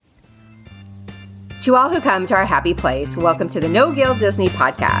To all who come to our happy place, welcome to the No Guilt Disney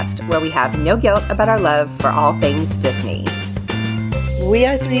podcast, where we have no guilt about our love for all things Disney. We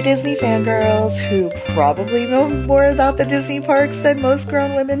are three Disney fangirls who probably know more about the Disney parks than most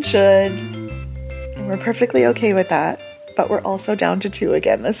grown women should. And we're perfectly okay with that. But we're also down to two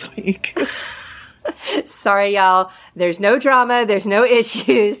again this week. Sorry, y'all. There's no drama. There's no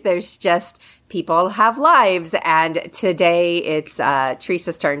issues. There's just people have lives. And today it's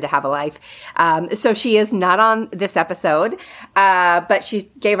Teresa's turn to have a life. So she is not on this episode, but she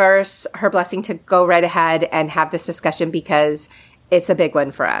gave us her blessing to go right ahead and have this discussion because it's a big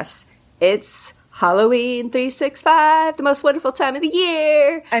one for us. It's Halloween 365, the most wonderful time of the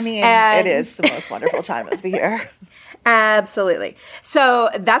year. I mean, it is the most wonderful time of the year. Absolutely. So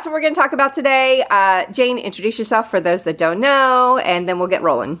that's what we're going to talk about today. Jane, introduce yourself for those that don't know, and then we'll get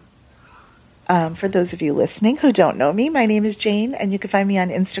rolling. For those of you listening who don't know me, my name is Jane, and you can find me on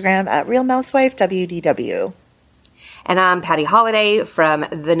Instagram at RealMousewifeWDW. And I'm Patty Holiday from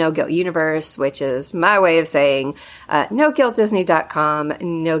the No Guilt Universe, which is my way of saying NoGuiltDisney.com,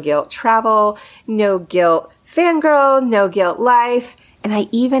 No Guilt Travel, No Guilt Fangirl, No Guilt Life, and I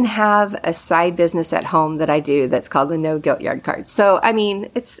even have a side business at home that I do that's called the No Guilt Yard Card. So, I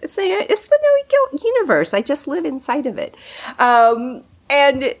mean, it's the No Guilt Universe. I just live inside of it.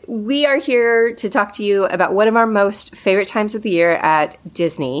 And we are here to talk to you about one of our most favorite times of the year at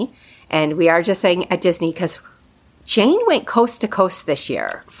Disney. And we are just saying at Disney because Jane went coast to coast this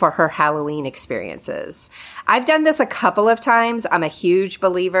year for her Halloween experiences. I've done this a couple of times. I'm a huge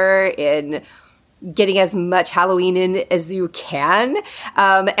believer in getting as much Halloween in as you can.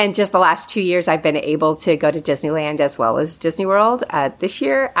 And just the last 2 years, I've been able to go to Disneyland as well as Disney World. This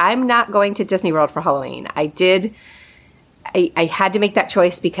year, I'm not going to Disney World for Halloween. I had to make that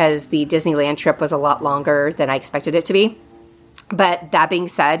choice because the Disneyland trip was a lot longer than I expected it to be. But that being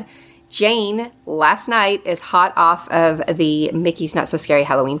said, Jane, last night, is hot off of the Mickey's Not So Scary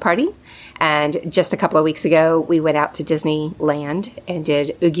Halloween party. And just a couple of weeks ago, we went out to Disneyland and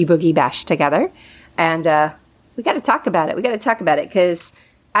did Oogie Boogie Bash together. And we got to talk about it. We got to talk about it because,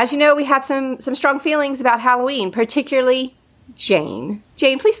 as you know, we have some strong feelings about Halloween, particularly Jane.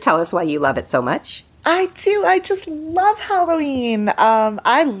 Jane, please tell us why you love it so much. I do. I just love Halloween.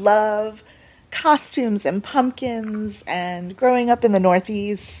 I love costumes and pumpkins, and growing up in the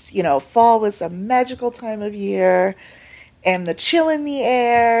Northeast, you know, fall was a magical time of year, and the chill in the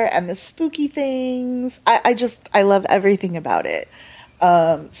air and the spooky things. I love everything about it.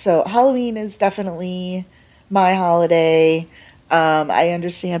 So Halloween is definitely my holiday. I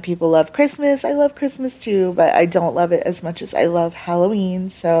understand people love Christmas. I love Christmas too, but I don't love it as much as I love Halloween.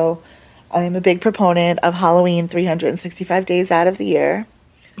 So I am a big proponent of Halloween 365 days out of the year.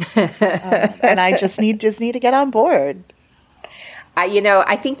 And I just need Disney to get on board.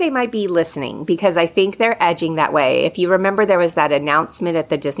 I think they might be listening because I think they're edging that way. If you remember, there was that announcement at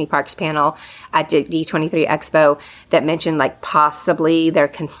the Disney Parks panel at D23 Expo that mentioned like possibly they're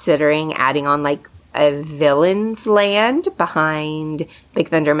considering adding on like a Villains Land behind Big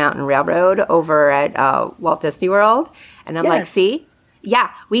Thunder Mountain Railroad over at Walt Disney World. And I'm like, see?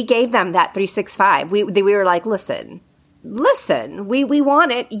 Yeah, we gave them that 365. We were like, listen, we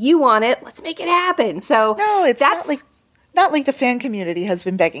want it. You want it. Let's make it happen. So no, it's not like the fan community has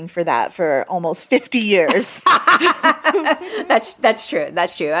been begging for that for almost 50 years. That's true.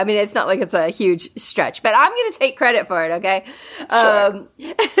 That's true. I mean, it's not like it's a huge stretch, but I'm going to take credit for it. Okay. Sure.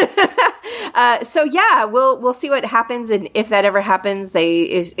 So yeah, we'll see what happens, and if that ever happens,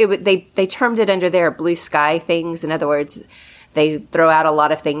 they termed it under their blue sky things. In other words, they throw out a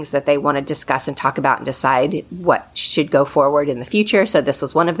lot of things that they want to discuss and talk about and decide what should go forward in the future. So this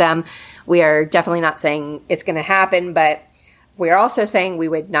was one of them. We are definitely not saying it's going to happen, but we're also saying we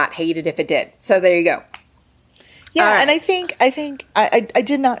would not hate it if it did. So there you go. Yeah, right. And I think I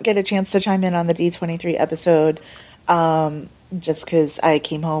did not get a chance to chime in on the D23 episode just because I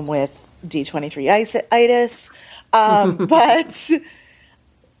came home with D23 itis. But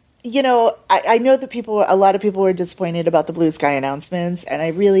you know, I know that a lot of people were disappointed about the Blue Sky announcements, and I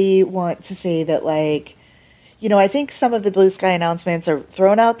really want to say that, like, you know, I think some of the Blue Sky announcements are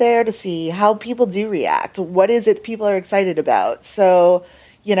thrown out there to see how people do react. What is it people are excited about? So,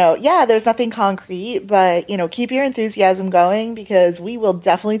 you know, yeah, there's nothing concrete, but, you know, keep your enthusiasm going because we will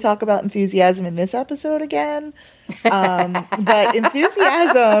definitely talk about enthusiasm in this episode again. But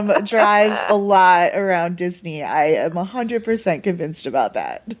enthusiasm drives a lot around Disney. I am 100% convinced about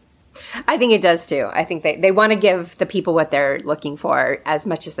that. I think it does too. I think they want to give the people what they're looking for as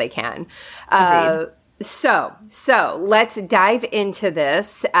much as they can. So let's dive into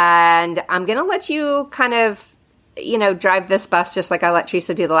this, and I'm going to let you kind of drive this bus just like I let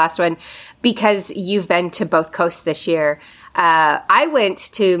Teresa do the last one, because you've been to both coasts this year. I went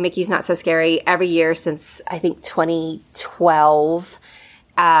to Mickey's Not So Scary every year since, I think, 2012,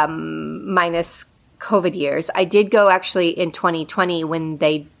 minus COVID years. I did go actually in 2020 when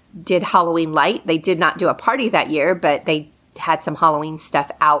they did Halloween Light. They did not do a party that year, but they had some Halloween stuff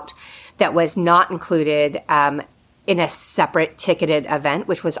out that was not included in a separate ticketed event,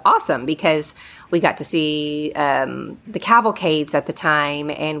 which was awesome because we got to see the cavalcades at the time,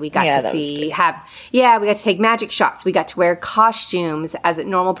 and we got to we got to take magic shots. We got to wear costumes as a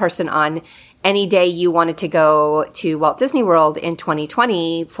normal person on any day you wanted to go to Walt Disney World in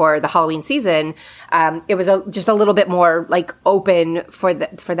 2020 for the Halloween season. It was just a little bit more like open for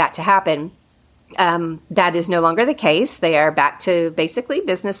that to happen. That is no longer the case. They are back to basically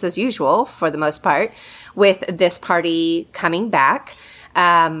business as usual for the most part with this party coming back.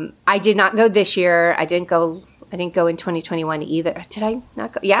 I did not go this year. I didn't go in 2021 either. Did I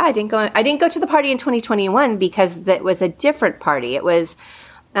not go? Yeah, I didn't go to the party in 2021 because that was a different party. It was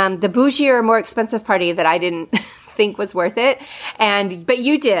the bougier, more expensive party that I didn't think was worth it. But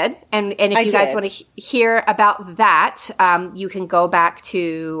you did. And if you guys want to hear about that, you can go back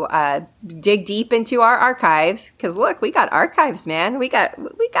to dig deep into our archives. Because look, we got archives, man. We got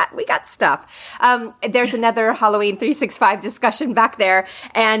stuff. There's another Halloween 365 discussion back there.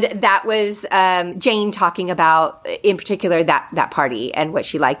 And that was Jane talking about, in particular, that party and what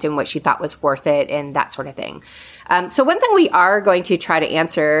she liked and what she thought was worth it and that sort of thing. So one thing we are going to try to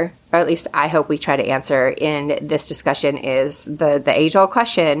answer, or at least I hope we try to answer in this discussion, is the age-old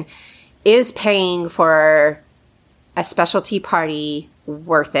question: is paying for a specialty party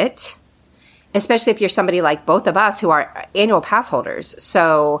worth it? Especially if you're somebody like both of us who are annual pass holders.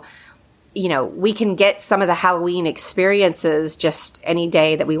 So, we can get some of the Halloween experiences just any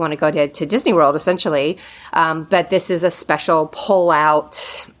day that we want to go to Disney World, essentially. But this is a special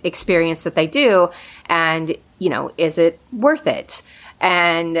pull-out experience that they do. And is it worth it?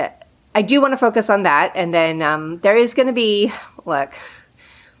 And I do want to focus on that. And then there is going to be, look,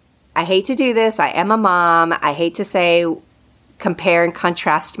 I hate to do this. I am a mom. I hate to say compare and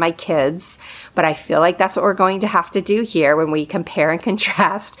contrast my kids, but I feel like that's what we're going to have to do here when we compare and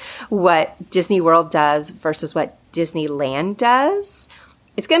contrast what Disney World does versus what Disneyland does.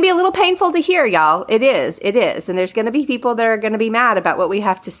 It's going to be a little painful to hear, y'all. It is. And there's going to be people that are going to be mad about what we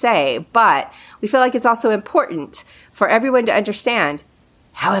have to say. But we feel like it's also important for everyone to understand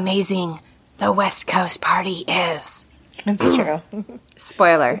how amazing the West Coast party is. It's true.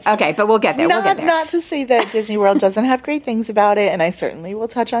 Spoiler. Okay, but we'll get there. Not to say that Disney World doesn't have great things about it, and I certainly will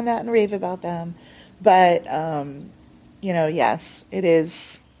touch on that and rave about them. But, yes, it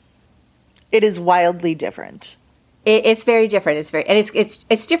is wildly different. It's very different.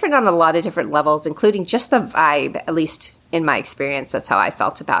 It's different on a lot of different levels, including just the vibe. At least in my experience, that's how I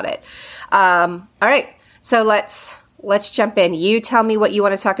felt about it. All right, so let's jump in. You tell me what you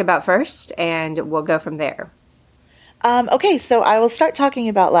want to talk about first, and we'll go from there. Okay, so I will start talking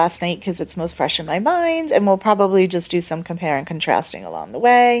about last night because it's most fresh in my mind, and we'll probably just do some compare and contrasting along the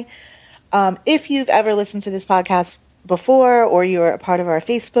way. If you've ever listened to this podcast before, or you're a part of our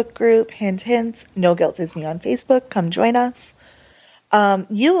Facebook group, hint, hint, No Guilt Disney on Facebook, come join us.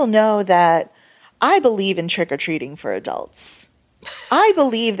 You will know that I believe in trick-or-treating for adults. I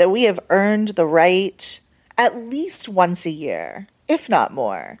believe that we have earned the right at least once a year, if not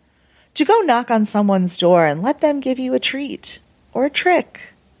more, to go knock on someone's door and let them give you a treat or a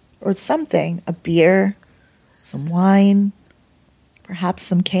trick or something, a beer, some wine, perhaps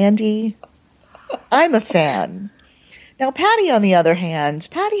some candy. I'm a fan. Now, Patty, on the other hand,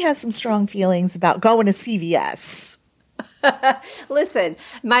 Patty has some strong feelings about going to CVS. Listen,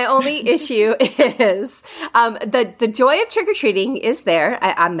 my only issue is the joy of trick-or-treating is there.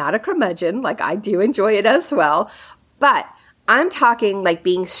 I'm not a curmudgeon. Like, I do enjoy it as well. But I'm talking like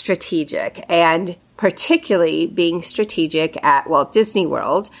being strategic, and particularly being strategic at Walt Disney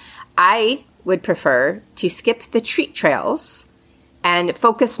World. I would prefer to skip the treat trails and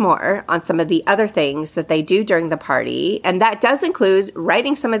focus more on some of the other things that they do during the party. And that does include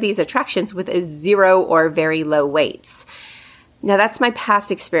riding some of these attractions with a 0 or very low waits. Now, that's my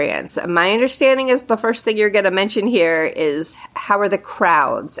past experience. My understanding is the first thing you're going to mention here is how are the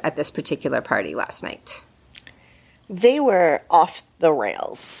crowds at this particular party last night? They were off the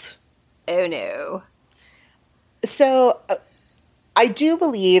rails. Oh, no. So I do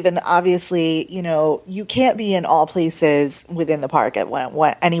believe, and obviously, you can't be in all places within the park at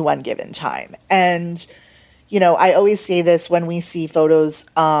any one given time. And, I always say this when we see photos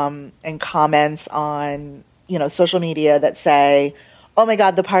and comments on, social media that say, oh my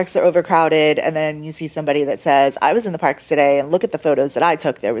God, the parks are overcrowded. And then you see somebody that says, I was in the parks today and look at the photos that I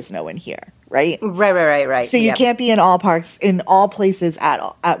took. There was no one here. Right. Right. So you can't be in all parks, in all places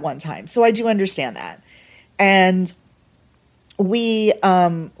at one time. So I do understand that. And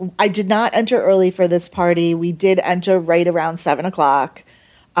I did not enter early for this party. We did enter right around 7:00.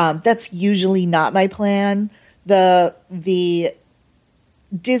 That's usually not my plan. The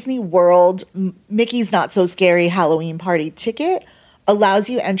Disney World Mickey's Not So Scary Halloween party ticket allows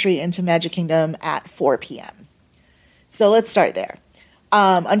you entry into Magic Kingdom at 4 p.m. So let's start there.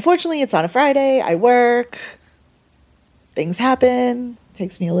 Unfortunately, it's on a Friday. I work. Things happen. It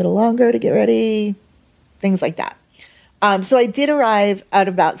takes me a little longer to get ready. Things like that. So I did arrive at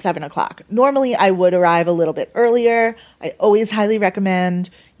about 7:00. Normally, I would arrive a little bit earlier. I always highly recommend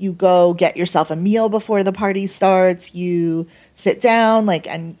you go get yourself a meal before the party starts. You sit down,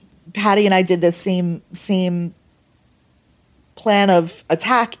 and Patty and I did this same plan of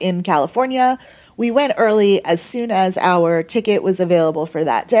attack in California. We went early as soon as our ticket was available for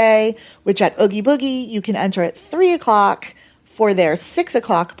that day, which at Oogie Boogie, you can enter at 3:00 for their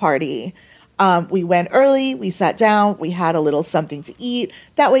 6:00 party. We went early, we sat down, we had a little something to eat.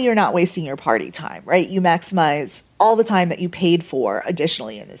 That way you're not wasting your party time, right? You maximize all the time that you paid for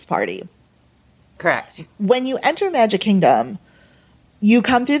additionally in this party. Correct. When you enter Magic Kingdom, you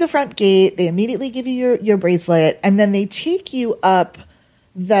come through the front gate, they immediately give you your bracelet, and then they take you up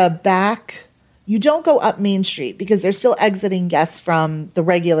the back. You don't go up Main Street because they're still exiting guests from the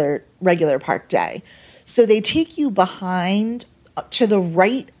regular park day. So they take you behind to the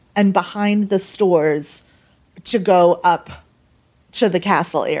right and behind the stores to go up to the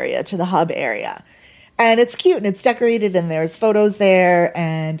castle area, to the hub area. And it's cute and it's decorated and there's photos there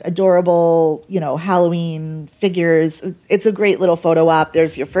and adorable, Halloween figures. It's a great little photo op.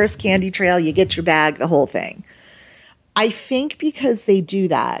 There's your first candy trail. You get your bag, the whole thing. I think because they do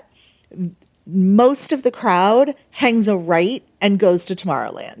that, most of the crowd hangs a right and goes to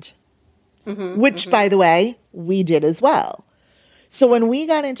Tomorrowland, which, by the way, we did as well. So when we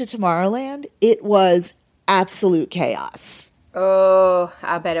got into Tomorrowland, it was absolute chaos. Oh,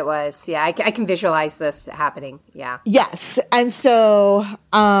 I bet it was. Yeah, I can visualize this happening. Yeah. Yes. And so,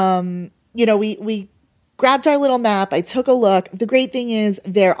 we grabbed our little map. I took a look. The great thing is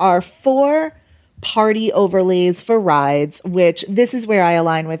there are 4 party overlays for rides, which this is where I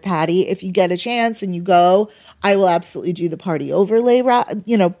align with Patty. If you get a chance and you go, I will absolutely do the party overlay,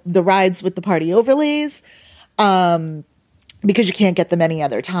 the rides with the party overlays. Because you can't get them any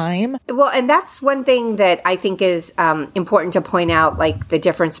other time. Well, and that's one thing that I think is important to point out, the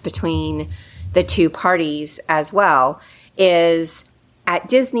difference between the two parties as well, is at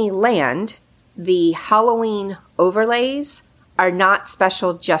Disneyland, the Halloween overlays are not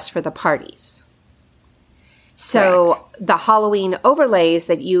special just for the parties. So Correct. The Halloween overlays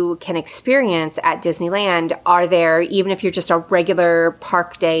that you can experience at Disneyland are there even if you're just a regular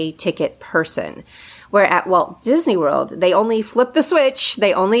park day ticket person. Where at Walt Disney World, they only flip the switch.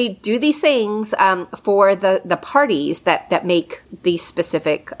 They only do these things for the parties that make these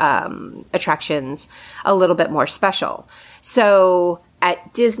specific attractions a little bit more special. So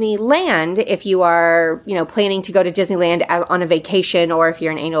at Disneyland, if you are, planning to go to Disneyland on a vacation, or if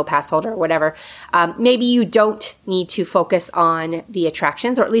you're an annual pass holder or whatever, maybe you don't need to focus on the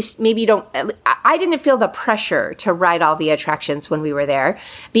attractions, or at least maybe you don't. I didn't feel the pressure to ride all the attractions when we were there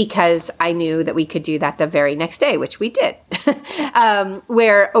because I knew that we could do that the very next day, which we did.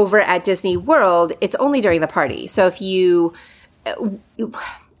 Where over at Disney World, it's only during the party. So if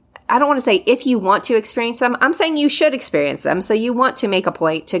I don't want to say if you want to experience them. I'm saying you should experience them. So you want to make a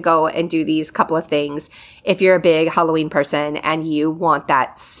point to go and do these couple of things. If you're a big Halloween person and you want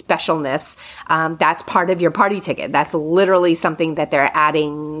that specialness, that's part of your party ticket. That's literally something that they're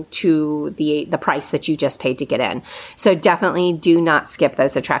adding to the price that you just paid to get in. So definitely do not skip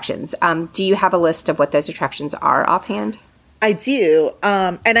those attractions. Do you have a list of what those attractions are offhand? I do.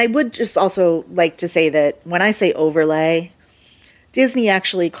 And I would just also like to say that when I say overlay, Disney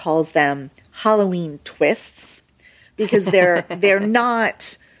actually calls them Halloween twists because they're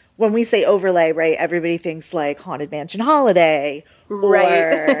not, when we say overlay, right, everybody thinks like Haunted Mansion Holiday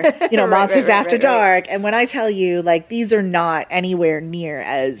or, Monsters After Dark. And when I tell you, these are not anywhere near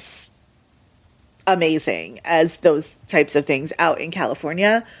as amazing as those types of things out in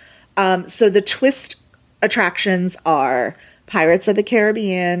California. So the twist attractions are Pirates of the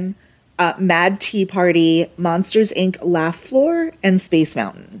Caribbean, Mad Tea Party, Monsters, Inc. Laugh Floor, and Space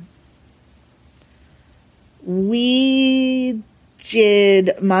Mountain. We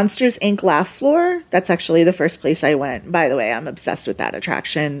did Monsters, Inc. Laugh Floor. That's actually the first place I went. By the way, I'm obsessed with that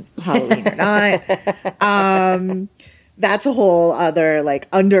attraction, Halloween or not. That's a whole other like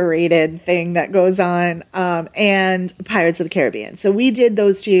underrated thing that goes on. And Pirates of the Caribbean. So we did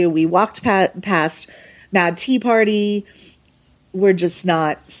those two. We walked past Mad Tea Party. We're just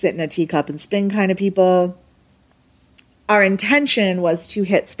not sit in a teacup and spin kind of people. Our intention was to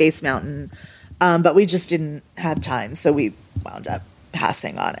hit Space Mountain, but we just didn't have time. So we wound up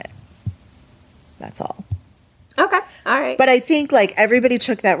passing on it. That's all. Okay. All right. But I think like everybody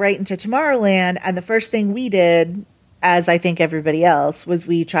took that right into Tomorrowland. And the first thing we did, as I think everybody else, was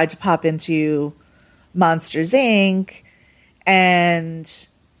we tried to pop into Monsters, Inc. And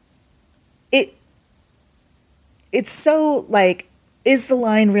it's so like, is the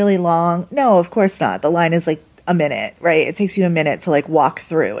line really long? No, of course not. The line is like a minute, right? It takes you a minute to like walk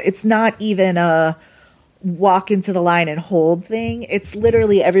through. It's not even a walk into the line and hold thing. It's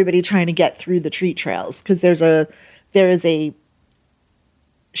literally everybody trying to get through the treat trails because there is a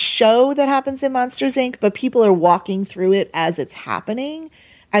show that happens in Monsters, Inc., but people are walking through it as it's happening,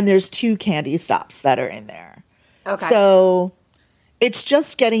 and there's 2 candy stops that are in there. Okay. So it's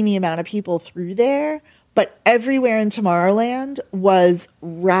just getting the amount of people through there, but everywhere in Tomorrowland was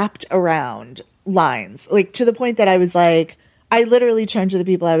wrapped around lines, like to the point that I was like, I literally turned to the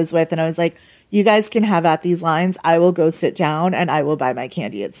people I was with and I was like, you guys can have at these lines. I will go sit down and I will buy my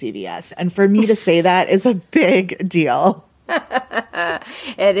candy at CVS. And for me to say that is a big deal.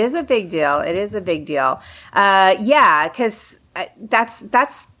 It is a big deal. It is a big deal. Yeah, because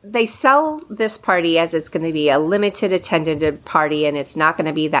that's they sell this party as it's going to be a limited attended party and it's not going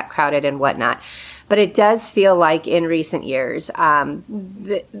to be that crowded and whatnot. But it does feel like in recent years,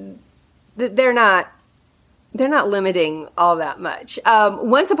 they're not limiting all that much.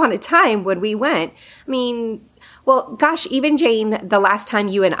 Once upon a time when we went, I mean, well, gosh, even Jane, the last time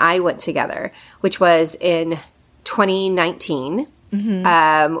you and I went together, which was in 2019,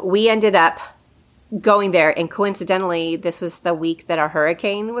 we ended up going there. And coincidentally, this was the week that our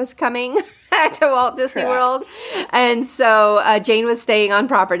hurricane was coming to Walt Disney World. And so Jane was staying on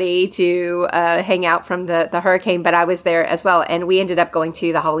property to hang out from the hurricane, but I was there as well. And we ended up going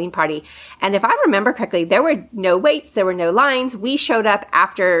to the Halloween party. And if I remember correctly, there were no waits. There were no lines. We showed up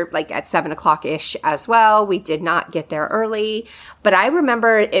after like at 7:00-ish as well. We did not get there early, but I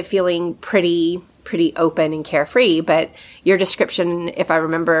remember it feeling pretty open and carefree. But your description, if I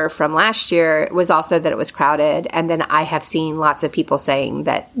remember from last year, was also that it was crowded. And then I have seen lots of people saying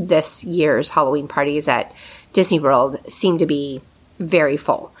that this year's Halloween parties at Disney World seem to be very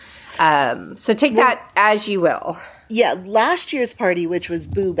full. So take that as you will. Yeah, last year's party, which was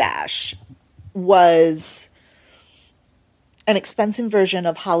Boo Bash, was an expensive version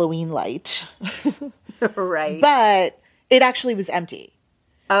of Halloween Light. Right. But it actually was empty.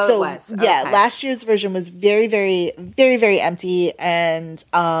 Oh, so, it was. Yeah, Okay. last year's version was very, very, very, very empty, and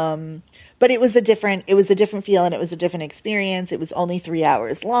but it was a different feel and it was a different experience. It was only 3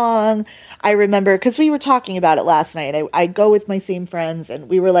 hours long. I remember because we were talking about it last night. I go with my same friends, and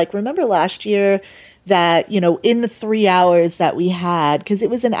we were like, remember last year that in the 3 hours that we had, because it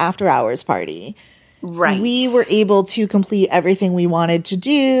was an after hours party, Right. we were able to complete everything we wanted to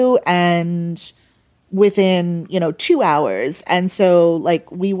do and within 2 hours. And so like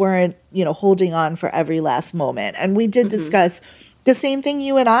we weren't holding on for every last moment. And we did discuss the same thing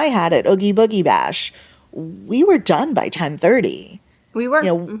you and I had at Oogie Boogie Bash. We were done by 10:30. We were.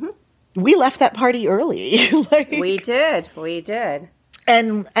 We left that party early. We did.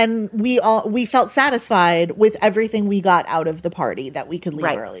 And we felt satisfied with everything we got out of the party, that we could leave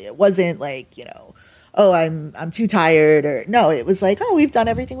Right. early. It wasn't like, oh, I'm too tired, or no, it was like, oh, we've done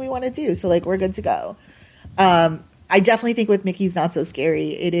everything we want to do. So like, we're good to go. I definitely think with Mickey's Not So Scary,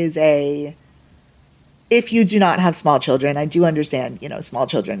 it is if you do not have small children, I do understand, small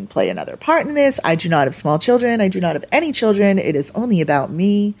children play another part in this. I do not have small children. I do not have any children. It is only about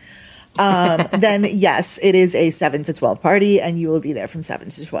me. Then yes, it is a 7 to 12 party, and you will be there from 7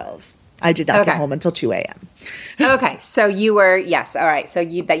 to 12. I did not get home until 2 a.m. Okay, so you were, yes, all right. So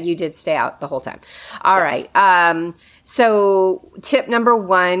you did stay out the whole time. All Yes. right. So tip number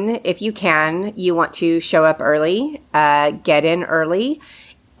 1, if you can, you want to show up early, get in early.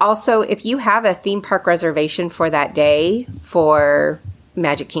 Also, if you have a theme park reservation for that day for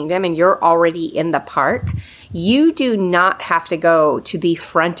Magic Kingdom and you're already in the park, you do not have to go to the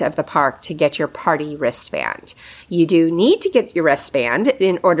front of the park to get your party wristband. You do need to get your wristband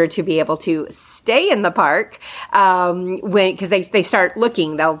in order to be able to stay in the park. Because they start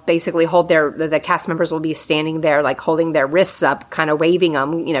looking, they'll basically hold the cast members will be standing there like holding their wrists up, kind of waving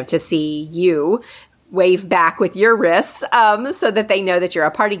them, to see you wave back with your wrists so that they know that you're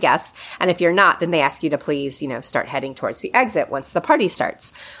a party guest. And if you're not, then they ask you to please, start heading towards the exit once the party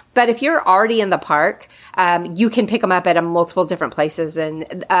starts. But if you're already in the park, you can pick them up at multiple different places.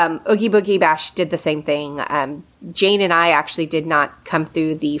 And Oogie Boogie Bash did the same thing. Jane and I actually did not come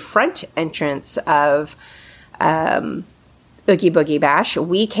through the front entrance of Oogie Boogie Bash.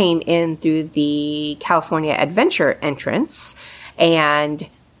 We came in through the California Adventure entrance, and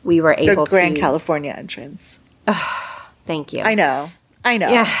we were able to... The Grand California entrance. Thank you. I know.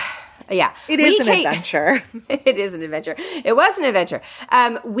 Yeah. It is an adventure. It is an adventure. It was an adventure.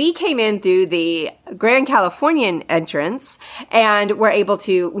 We came in through the Grand Californian entrance and were able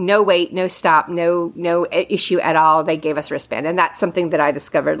to, no wait, no stop, no issue at all. They gave us wristband. And that's something that I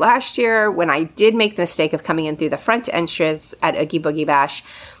discovered last year when I did make the mistake of coming in through the front entrance at Oogie Boogie Bash.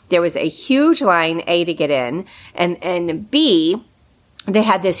 There was a huge line, A, to get in, and B, they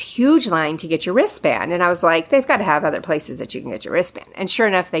had this huge line to get your wristband. And I was like, they've got to have other places that you can get your wristband. And sure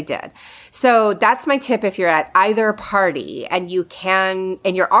enough, they did. So that's my tip. If you're at either party and you're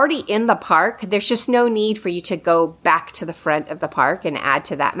already in the park, there's just no need for you to go back to the front of the park and add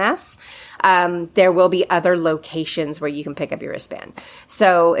to that mess. There will be other locations where you can pick up your wristband.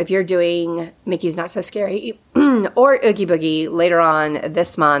 So if you're doing Mickey's Not So Scary or Oogie Boogie later on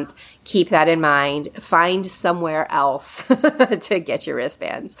this month, keep that in mind. Find somewhere else to get your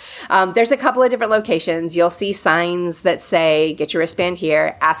wristbands. There's a couple of different locations. You'll see signs that say, get your wristband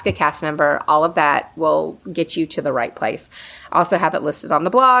here, ask a cast member. All of that will get you to the right place. I also have it listed on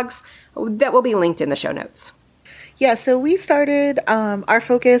the blogs that will be linked in the show notes. Yeah, so we started, our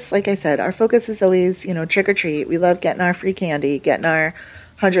focus, like I said, our focus is always, trick or treat. We love getting our free candy, getting our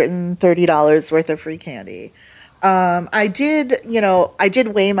 $130 worth of free candy. I did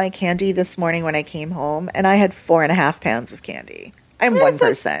weigh my candy this morning when I came home, and I had 4.5 pounds of candy. I'm one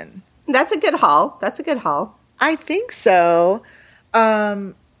person. That's a good haul. That's a good haul. I think so.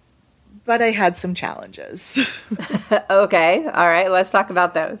 But I had some challenges. Okay. All right. Let's talk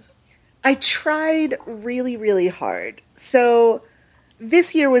about those. I tried really, really hard. So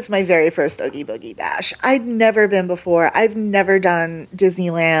this year was my very first Oogie Boogie Bash. I'd never been before. I've never done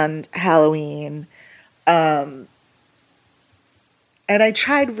Disneyland Halloween. And I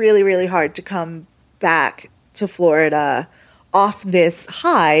tried really, really hard to come back to Florida off this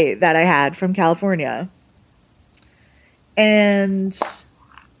high that I had from California. And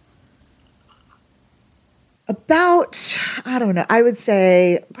I would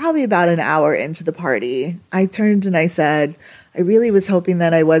say probably about an hour into the party, I turned and I said, I really was hoping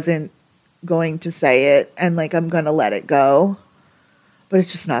that I wasn't going to say it and I'm going to let it go, but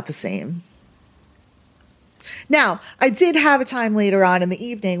it's just not the same. Now, I did have a time later on in the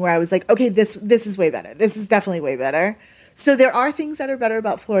evening where I was like, okay, this is way better. This is definitely way better. So there are things that are better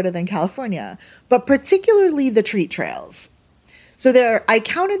about Florida than California, but particularly the treat trails. So I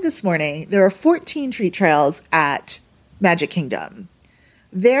counted this morning, there are 14 treat trails at Magic Kingdom.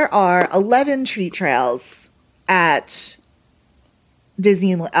 There are 11 treat trails at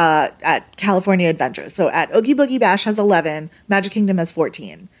at California Adventure. So at Oogie Boogie Bash has 11, Magic Kingdom has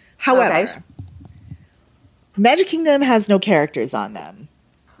 14. However, Magic Kingdom has no characters on them.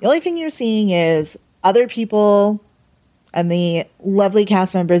 The only thing you're seeing is other people and the lovely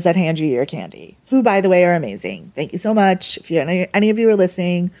cast members that hand you your candy, who, by the way, are amazing. Thank you so much. If any of you are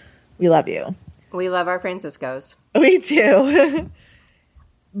listening, we love you. We love our Franciscos. We do.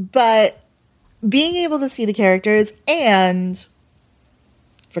 But being able to see the characters, and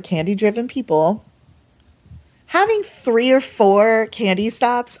for candy-driven people, having 3 or 4 candy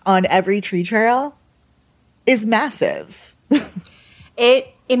stops on every tree trail is massive.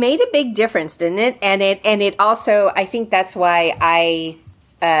 It made a big difference, didn't it? And it also, I think that's why I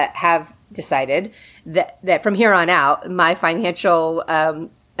have decided that from here on out, my financial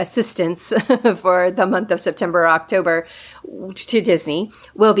assistance for the month of September or October to Disney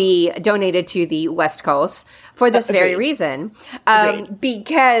will be donated to the West Coast for this very reason.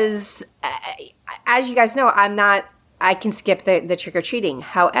 Because as you guys know, I can skip the trick-or-treating.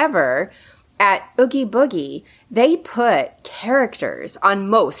 However, at Oogie Boogie, they put characters on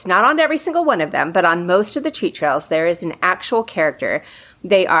most, not on every single one of them, but on most of the treat trails, there is an actual character.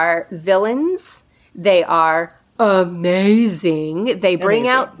 They are villains. They are amazing. They bring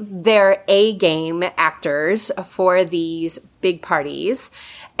out their A-game actors for these big parties.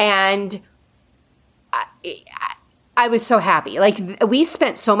 And I was so happy. We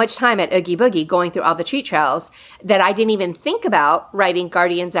spent so much time at Oogie Boogie going through all the treat trails that I didn't even think about writing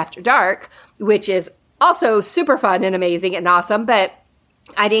Guardians After Dark, which is also super fun and amazing and awesome. But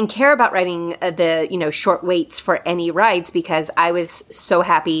I didn't care about writing the short waits for any rides because I was so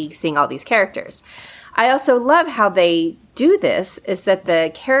happy seeing all these characters. I also love how they do this is that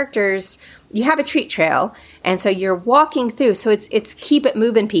the characters, you have a treat trail, and so you're walking through. So it's keep it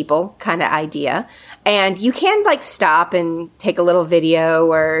moving people kind of idea. And you can like stop and take a little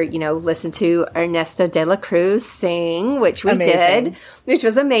video or, listen to Ernesto de la Cruz sing, which we did, which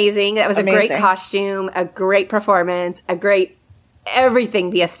was amazing. That was a great costume, a great performance, a great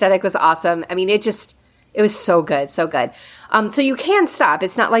everything. The aesthetic was awesome. I mean, it was so good, so good. So you can stop.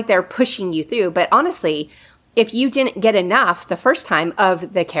 It's not like they're pushing you through, but honestly, if you didn't get enough the first time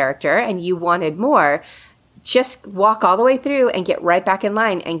of the character and you wanted more, just walk all the way through and get right back in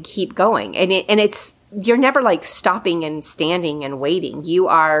line and keep going. And it's you're never like stopping and standing and waiting. You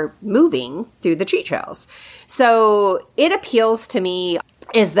are moving through the treat trails. So it appeals to me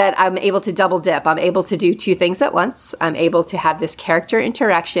is that I'm able to double dip. I'm able to do two things at once. I'm able to have this character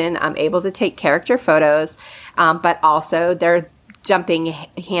interaction. I'm able to take character photos, but also they're dumping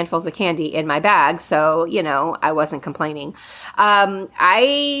handfuls of candy in my bag. So, I wasn't complaining.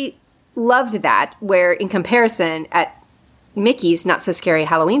 I loved that, where in comparison at Mickey's Not So Scary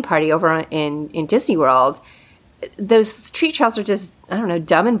Halloween Party over in Disney World, those treat trails are just, I don't know,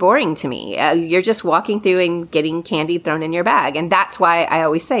 dumb and boring to me. You're just walking through and getting candy thrown in your bag. And that's why I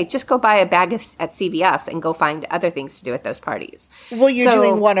always say, just go buy a bag at CVS and go find other things to do at those parties. Well, you're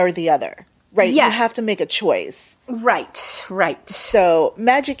doing one or the other. Right, yeah. You have to make a choice. Right. So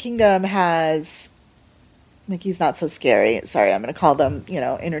Magic Kingdom has Mickey's Not So Scary. Sorry, I'm going to call them,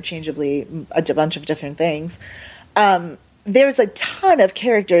 interchangeably a bunch of different things. There's a ton of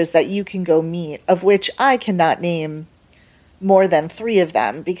characters that you can go meet, of which I cannot name more than 3 of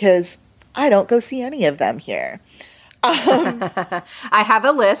them because I don't go see any of them here. I have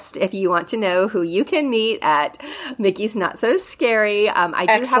a list if you want to know who you can meet at Mickey's Not So Scary. I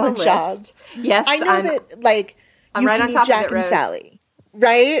do have a list. Job. Yes, I know that. Like, I'm right on top Jack of it, Rose. And Sally,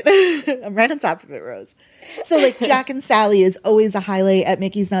 right? I'm right on top of it, Rose. So, like, Jack and Sally is always a highlight at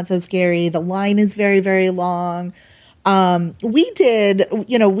Mickey's Not So Scary. The line is very, very long. We did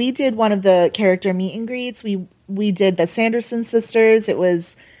one of the character meet and greets. We did the Sanderson sisters. It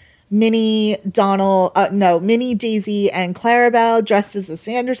was Minnie, Daisy, and Clarabelle dressed as the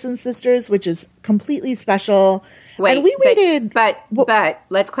Sanderson sisters, which is completely special. Wait, and we waited. But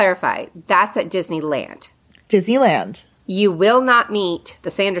let's clarify. That's at Disneyland. Disneyland. You will not meet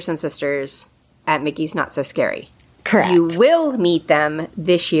the Sanderson sisters at Mickey's Not So Scary. Correct. You will meet them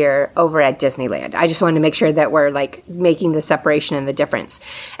this year over at Disneyland. I just wanted to make sure that we're like making the separation and the difference.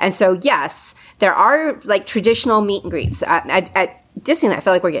 And so, yes, there are like traditional meet and greets at Disneyland. I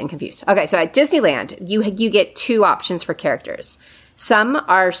feel like we're getting confused. Okay, so at Disneyland, you get 2 options for characters. Some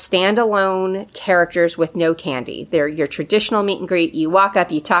are standalone characters with no candy. They're your traditional meet and greet. You walk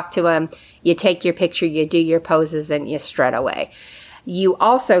up, you talk to them, you take your picture, you do your poses, and you strut away. You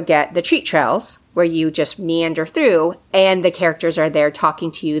also get the treat trails, where you just meander through, and the characters are there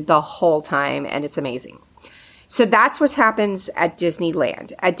talking to you the whole time, and it's amazing. So that's what happens at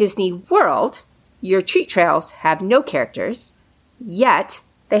Disneyland. At Disney World, your treat trails have no characters, yet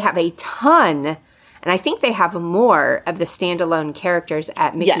they have a ton, and I think they have more of the standalone characters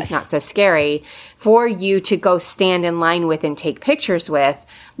at Mickey's Not So Scary for you to go stand in line with and take pictures with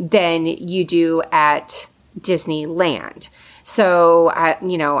than you do at Disneyland. So,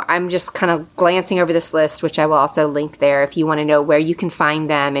 I'm just kind of glancing over this list, which I will also link there if you want to know where you can find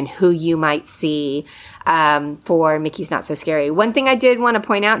them and who you might see for Mickey's Not So Scary. One thing I did want to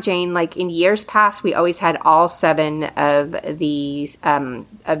point out, Jane, like in years past, we always had all 7 of these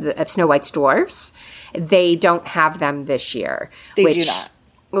of Snow White's dwarfs. They don't have them this year. They do not.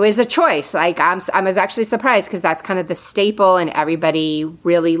 It was a choice. Like I was actually surprised because that's kind of the staple, and everybody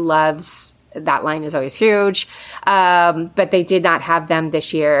really loves. That line is always huge. But they did not have them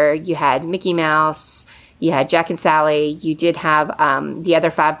this year. You had Mickey Mouse, you had Jack and Sally, you did have the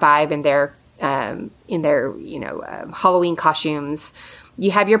other Fab Five in their Halloween costumes.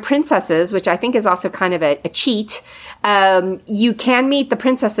 You have your princesses, which I think is also kind of a cheat. You can meet the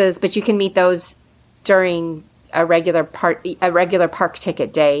princesses, but you can meet those during a regular park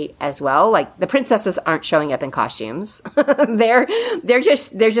ticket day as well. Like the princesses aren't showing up in costumes. they're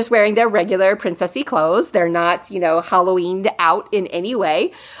just wearing their regular princessy clothes. They're not, Halloweened out in any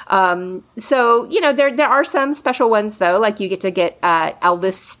way. So, there are some special ones though, like you get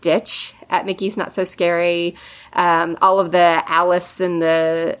Elvis Stitch at Mickey's Not So Scary. All of the Alice and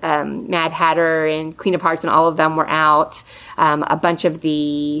the Mad Hatter and Queen of Hearts and all of them were out. A bunch of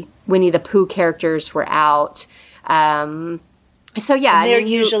the Winnie the Pooh characters were out. So yeah, and they're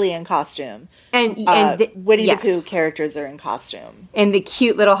usually in costume. And Winnie the Pooh characters are in costume. And the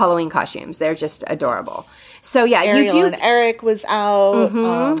cute little Halloween costumes. They're just adorable. So yeah, Ariel and Eric was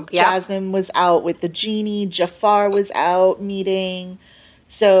out. Jasmine was out with the genie. Jafar was out meeting.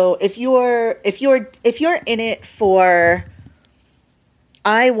 So if you're in it for,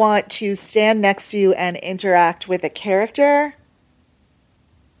 I want to stand next to you and interact with a character,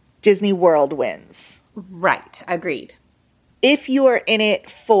 Disney World wins. Right. Agreed. If you are in it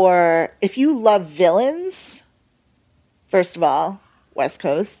for, if you love villains, first of all, West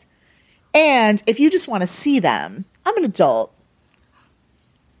Coast. And if you just want to see them, I'm an adult.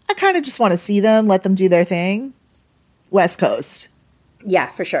 I kind of just want to see them, let them do their thing. West Coast. Yeah,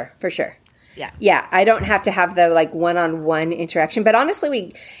 for sure. For sure. Yeah. Yeah, I don't have to have the like one-on-one interaction, but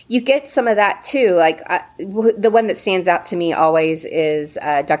honestly, you get some of that too. Like the one that stands out to me always is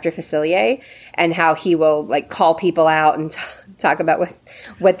Dr. Facilier, and how he will like call people out and talk about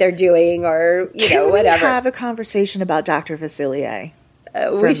what they're doing, or whatever. Can we have a conversation about Dr. Facilier?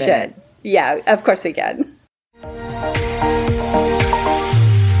 We should. Yeah, of course we can.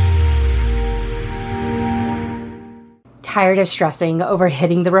 Tired of stressing over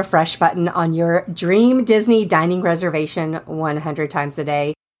hitting the refresh button on your dream Disney dining reservation 100 times a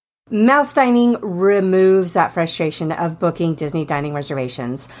day? Mouse Dining removes that frustration of booking Disney dining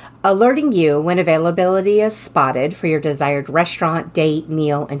reservations, alerting you when availability is spotted for your desired restaurant, date,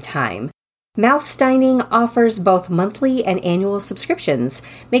 meal, and time. Mouse Dining offers both monthly and annual subscriptions,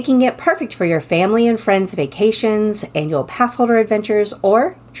 making it perfect for your family and friends' vacations, annual pass holder adventures,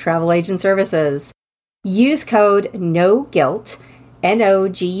 or travel agent services. Use code NOGUILT,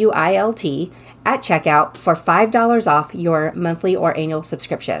 NOGUILT, at checkout for $5 off your monthly or annual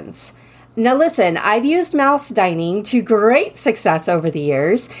subscriptions. Now listen, I've used Mouse Dining to great success over the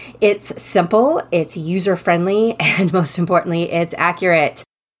years. It's simple, it's user-friendly, and most importantly, it's accurate.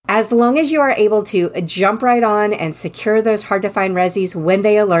 As long as you are able to jump right on and secure those hard-to-find resis when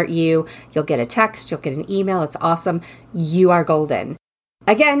they alert you, you'll get a text, you'll get an email, it's awesome. You are golden.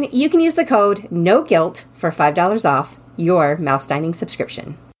 Again, you can use the code NOGUILT for $5 off your Mouse Dining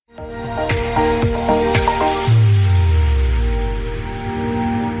subscription.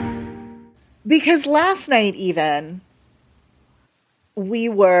 Because last night even, we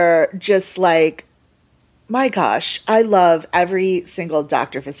were just like, my gosh, I love every single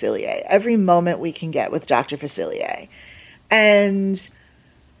Dr. Facilier, every moment we can get with Dr. Facilier. And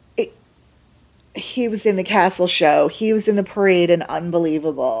he was in the castle show. He was in the parade and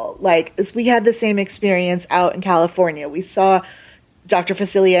Unbelievable. Like, we had the same experience out in California. We saw Dr.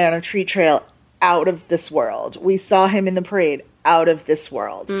 Facilier on a treat trail, out of this world. We saw him in the parade, out of this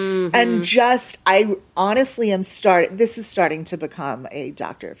world. Mm-hmm. And I honestly am this is starting to become a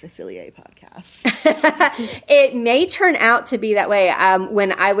Dr. Facilier podcast. It may turn out to be that way.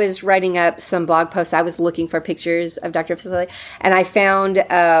 When I was writing up some blog posts, I was looking for pictures of Dr. Facilier, and I found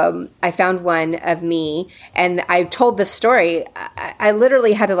one of me, and I told the story. I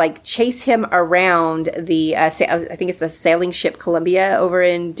literally had to like chase him around the, I think it's the sailing ship Columbia over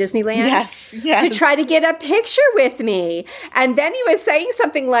in Disneyland. Yes. To try to get a picture with me. And then he was saying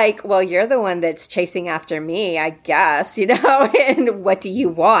something like, well, you're the one that's chasing after me, I guess, and what do you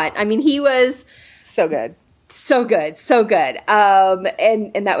want? I mean, he was so good. So good.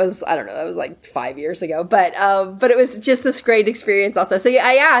 And that was, I don't know, that was like 5 years ago, but it was just this great experience also. So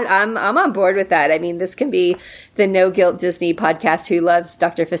yeah, I'm on board with that. I mean, this can be the No Guilt Disney podcast who loves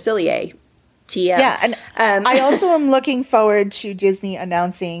Dr. Facilier. TM. Yeah. And I also am looking forward to Disney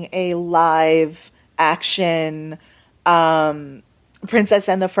announcing a live action, Princess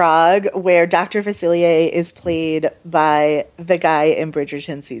and the Frog, where Dr. Facilier is played by the guy in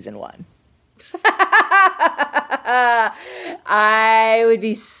Bridgerton season 1. I would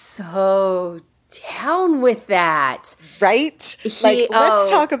be so down with that. Right? Let's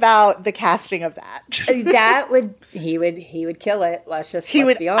talk about the casting of that. He would kill it. Let's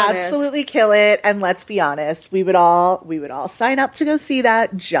be honest. Absolutely kill it. And let's be honest, we would all sign up to go see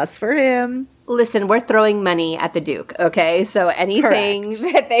that just for him. Listen, we're throwing money at the Duke, okay? So anything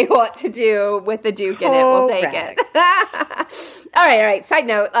that they want to do with the Duke in it, we'll take it. All right. Side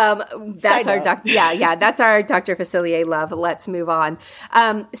note, that's our Dr. Facilier love. Let's move on.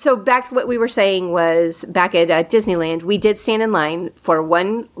 So back what we were saying was back at Disneyland, we did stand in line for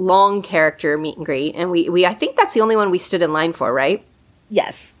one long character meet and greet, and we I think that's the only one we stood in line for, right?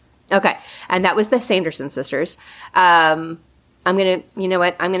 Yes. Okay, and that was the Sanderson sisters. I'm going to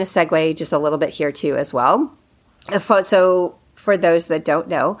segue just a little bit here too as well. So for those that don't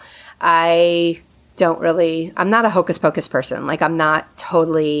know, I'm not a hocus pocus person. Like it's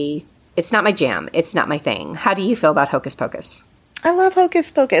not my jam. It's not my thing. How do you feel about hocus pocus? I love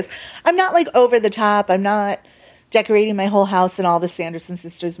Hocus Pocus. I'm not like over the top. I'm not decorating my whole house in all the Sanderson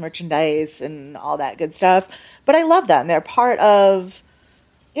sisters merchandise and all that good stuff. But I love them. They're part of,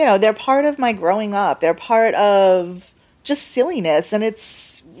 they're part of my growing up. They're part of just silliness. And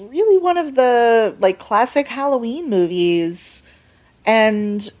it's really one of the like classic Halloween movies.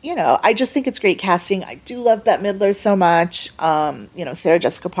 And, I just think it's great casting. I do love Bette Midler so much. Sarah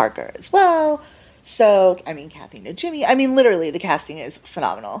Jessica Parker as well. So, Kathy Najimy. Literally, the casting is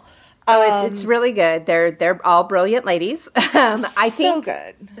phenomenal. Oh, it's really good. They're all brilliant ladies. I think so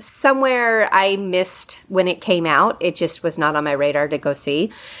good. Somewhere I missed when it came out. It just was not on my radar to go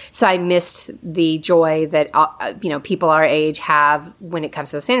see. So I missed the joy that people our age have when it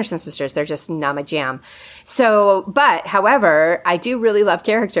comes to the Sanderson sisters. They're just not my jam. So, but however, I do really love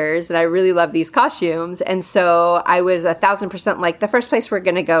characters and I really love these costumes. And so I was 1,000% like, the first place we're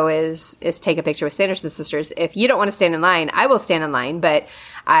going to go is take a picture with Sanderson sisters. If you don't want to stand in line, I will stand in line. But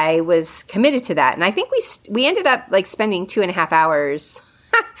I was committed to that. And I think we ended up like spending 2.5 hours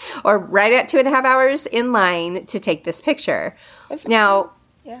or right at 2.5 hours in line to take this picture. Now,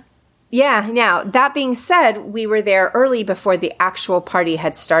 yeah. Now, that being said, we were there early before the actual party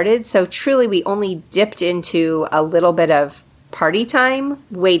had started. So truly, we only dipped into a little bit of party time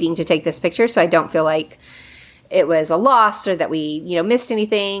waiting to take this picture. So I don't feel like it was a loss or that we, missed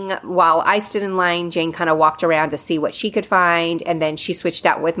anything. While I stood in line, Jane kind of walked around to see what she could find. And then she switched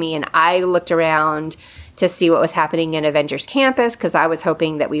out with me and I looked around to see what was happening in Avengers Campus because I was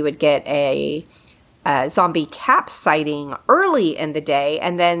hoping that we would get a zombie Cap sighting early in the day.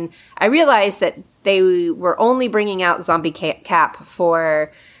 And then I realized that they were only bringing out zombie Cap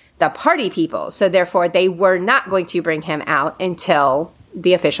for the party people. So therefore, they were not going to bring him out until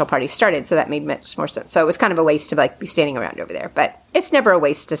the official party started. So that made much more sense. So it was kind of a waste to like be standing around over there, but it's never a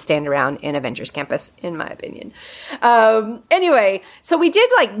waste to stand around in Avengers Campus, in my opinion. Anyway, so we did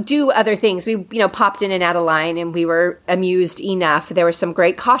like do other things. We, popped in and out of line and we were amused enough. There were some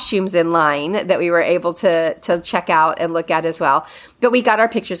great costumes in line that we were able to check out and look at as well. But we got our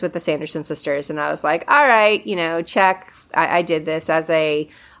pictures with the Sanderson sisters and I was like, all right, check. I did this as a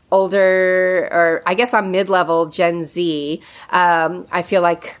older, or I guess I'm mid-level Gen Z. I feel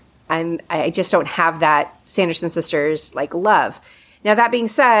like I just don't have that Sanderson sisters like love. Now that being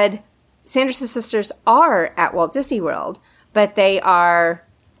said, Sanderson sisters are at Walt Disney World, but they are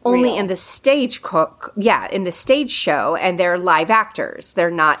only in the stage in the stage show, and they're live actors.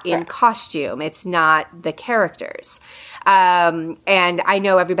 They're not in costume. It's not the characters. And I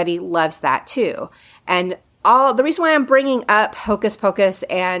know everybody loves that too. And the reason why I'm bringing up Hocus Pocus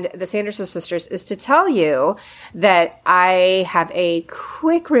and the Sanderson sisters is to tell you that I have a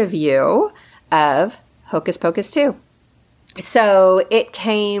quick review of Hocus Pocus 2. So it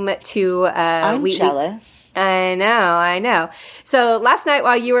came to... I'm jealous. I know. So last night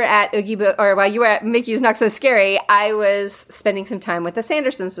while you were at Mickey's Not So Scary, I was spending some time with the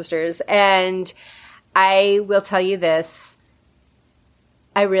Sanderson sisters. And I will tell you this,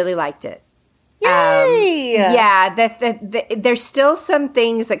 I really liked it. Yay! There's still some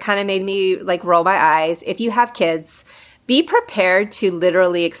things that kind of made me like roll my eyes. If you have kids, be prepared to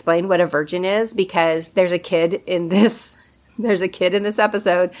literally explain what a virgin is because there's a kid in this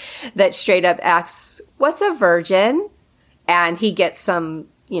episode that straight up asks, "What's a virgin?" And he gets some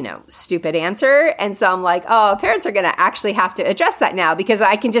stupid answer. And so I'm like, oh, parents are going to actually have to address that now because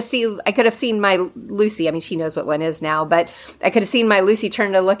I could have seen my Lucy. I mean, she knows what one is now, but I could have seen my Lucy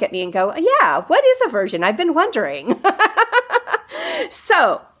turn to look at me and go, yeah, what is a virgin? I've been wondering.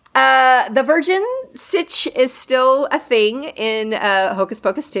 So, the virgin sitch is still a thing in Hocus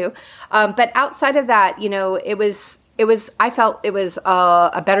Pocus 2. But outside of that, I felt it was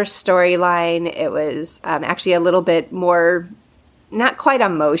a better storyline. It was actually a little bit more not quite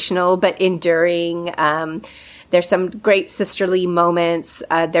emotional, but enduring. There's some great sisterly moments.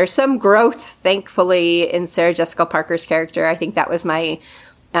 There's some growth, thankfully, in Sarah Jessica Parker's character. I think that was my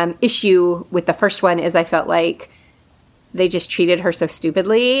issue with the first one is I felt like they just treated her so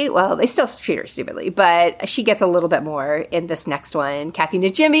stupidly. Well, they still treat her stupidly, but she gets a little bit more in this next one. Kathy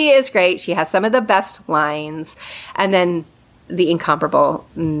Najimy is great. She has some of the best lines. And then the incomparable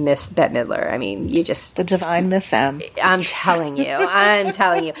Miss Bette Midler. I mean, the divine Miss M. I'm telling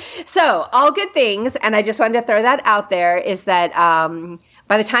you. So, all good things, and I just wanted to throw that out there, is that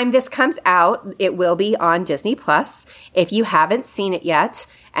by the time this comes out, it will be on Disney Plus. If you haven't seen it yet,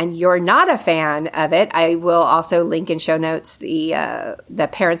 and you're not a fan of it, I will also link in show notes the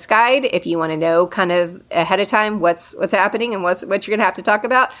parents guide if you want to know kind of ahead of time what's happening and what you're going to have to talk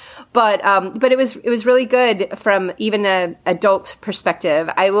about. But it was really good from even an adult perspective.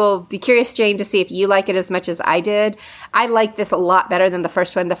 I will be curious, Jane, to see if you like it as much as I did. I like this a lot better than the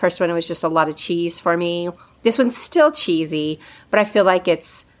first one. The first one was just a lot of cheese for me. This one's still cheesy, but I feel like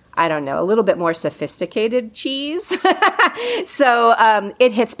it's, I don't know, a little bit more sophisticated cheese. So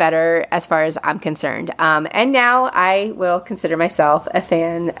it hits better as far as I'm concerned. And now I will consider myself a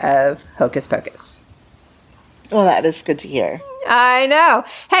fan of Hocus Pocus. Well, that is good to hear. I know.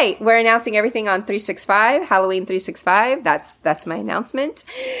 Hey, we're announcing everything on 365, Halloween 365. That's my announcement.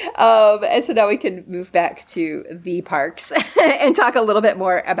 And so now we can move back to the parks and talk a little bit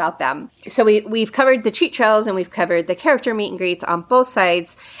more about them. So we've covered the treat trails and we've covered the character meet and greets on both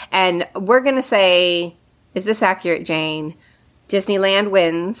sides. And we're going to say, is this accurate, Jane? Disneyland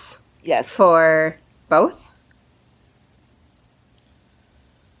wins. Yes. For both?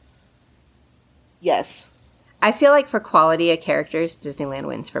 Yes. I feel like for quality of characters, Disneyland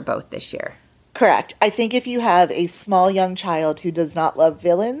wins for both this year. Correct. I think if you have a small young child who does not love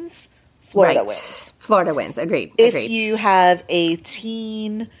villains, Florida wins. Florida wins. Agreed. If you have a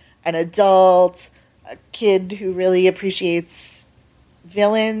teen, an adult, a kid who really appreciates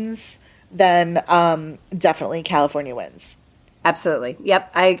villains, then definitely California wins. Absolutely.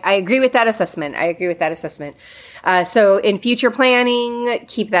 Yep. I agree with that assessment. So in future planning,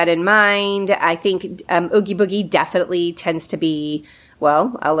 keep that in mind. I think Oogie Boogie definitely tends to be,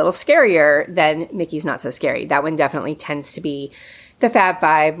 well, a little scarier than Mickey's Not So Scary. That one definitely tends to be the Fab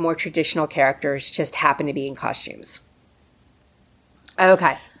Five, more traditional characters just happen to be in costumes.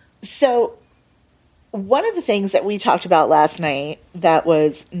 Okay. So one of the things that we talked about last night that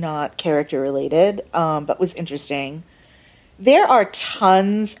was not character related, but was interesting, there are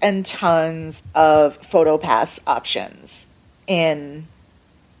tons and tons of PhotoPass options at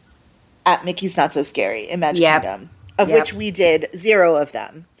Mickey's Not So Scary in Magic Kingdom, of which we did 0 of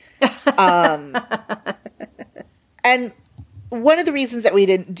them. And one of the reasons that we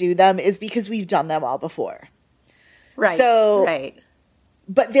didn't do them is because we've done them all before. Right.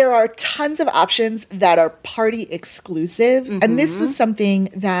 But there are tons of options that are party exclusive. Mm-hmm. And this was something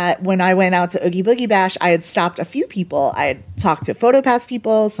that when I went out to Oogie Boogie Bash, I had stopped a few people. I had talked to PhotoPass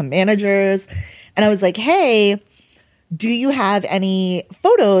people, some managers, and I was like, hey, do you have any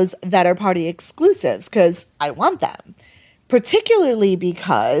photos that are party exclusives? Because I want them. Particularly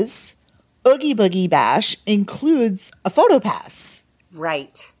because Oogie Boogie Bash includes a PhotoPass.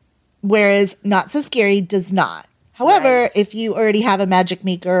 Right. Whereas Not So Scary does not. However, if you already have a Magic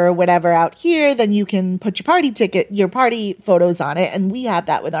Maker or whatever out here, then you can put your party photos on it. And we have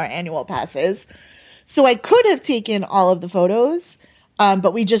that with our annual passes. So I could have taken all of the photos,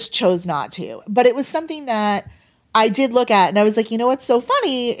 but we just chose not to. But it was something that I did look at. And I was like, you know what's so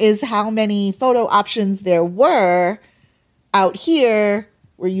funny is how many photo options there were out here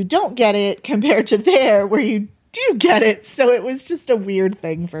where you don't get it compared to there where you do get it. So it was just a weird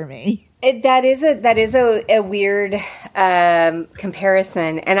thing for me. That is a weird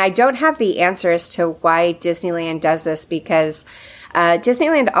comparison, and I don't have the answer as to why Disneyland does this, because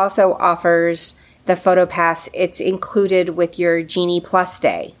Disneyland also offers the PhotoPass. It's included with your Genie Plus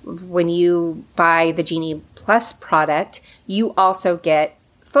day. When you buy the Genie Plus product, you also get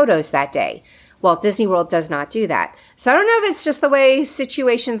photos that day. Well, Disney World does not do that. So I don't know if it's just the way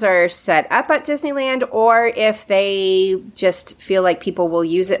situations are set up at Disneyland or if they just feel like people will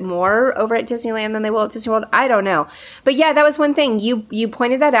use it more over at Disneyland than they will at Disney World. I don't know. But yeah, that was one thing. You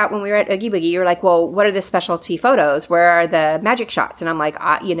pointed that out when we were at Oogie Boogie. You were like, well, what are the specialty photos? Where are the magic shots? And I'm like,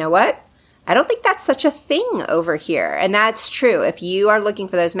 you know what? I don't think that's such a thing over here. And that's true. If you are looking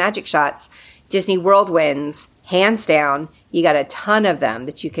for those magic shots, Disney World wins, hands down. You got a ton of them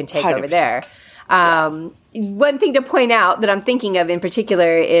that you can take 100%. Over there. One thing to point out that I'm thinking of in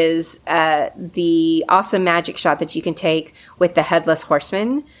particular is the awesome magic shot that you can take with the Headless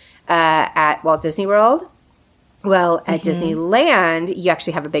Horseman at Walt Disney World. Well, at Disneyland, you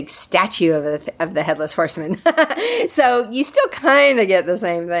actually have a big statue of the Headless Horseman. So you still kind of get the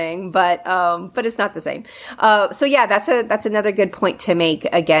same thing, but it's not the same. So yeah, that's another good point to make,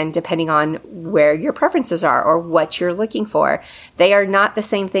 again, depending on where your preferences are or what you're looking for. They are not the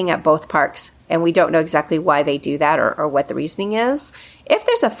same thing at both parks, and we don't know exactly why they do that or what the reasoning is. If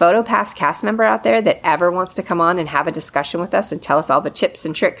there's a PhotoPass cast member out there that ever wants to come on and have a discussion with us and tell us all the tips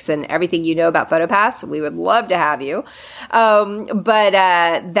and tricks and everything you know about PhotoPass, we would love to have you. But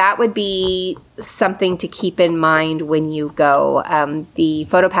that would be something to keep in mind when you go. The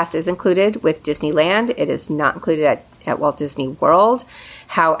PhotoPass is included with Disneyland. It is not included at Walt Disney World.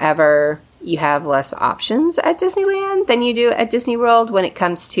 However, you have less options at Disneyland than you do at Disney World when it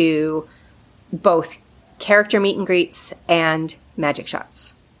comes to both character meet and greets and magic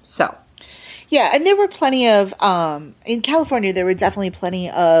shots. So, yeah, and there were plenty of in California. There were definitely plenty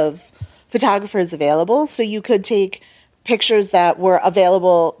of photographers available, so you could take pictures that were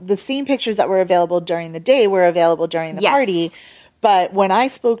available. The same pictures that were available during the day were available during the party. But when I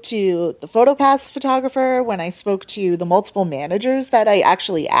spoke to the PhotoPass photographer, when I spoke to the multiple managers that I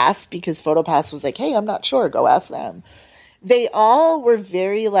actually asked, because PhotoPass was like, hey, I'm not sure, go ask them. They all were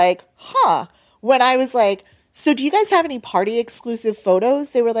very like, huh. When I was like, so do you guys have any party exclusive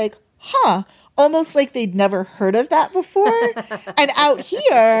photos? They were like, huh. Almost like they'd never heard of that before. And out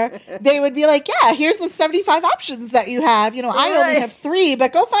here, they would be like, yeah, here's the 75 options that you have. You know, I only have 3,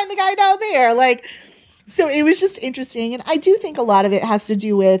 but go find the guy down there. Like, so it was just interesting. And I do think a lot of it has to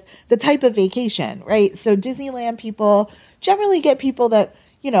do with the type of vacation, right? So Disneyland people generally get people that,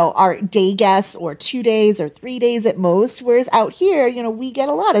 you know, are day guests or 2 days or 3 days at most. Whereas out here, you know, we get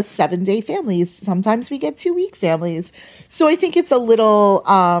a lot of 7-day families. Sometimes we get 2-week families. So I think it's a little,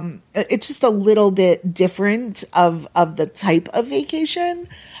 it's just a little bit different of the type of vacation.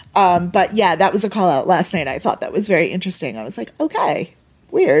 But yeah, that was a call out last night. I thought that was very interesting. I was like, okay,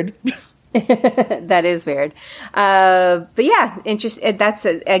 weird. That is weird. But yeah, interesting. That's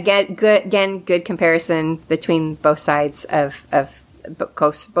good comparison between both sides of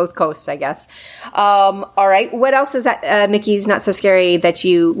both coasts, I guess. All right. What else is that Mickey's Not So Scary that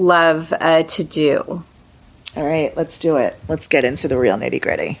you love to do? All right, let's do it. Let's get into the real nitty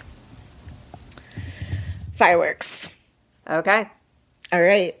gritty. Fireworks. Okay. All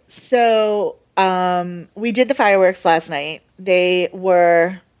right. So we did the fireworks last night. They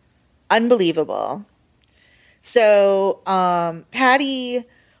were unbelievable. So Patty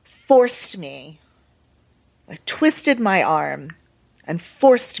forced me, like, twisted my arm and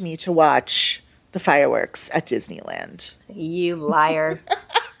forced me to watch the fireworks at Disneyland. You liar.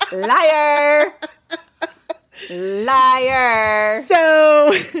 Liar. Liar.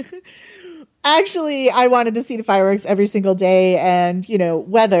 So actually, I wanted to see the fireworks every single day, and, you know,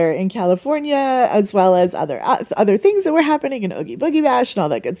 weather in California, as well as other things that were happening in Oogie Boogie Bash and all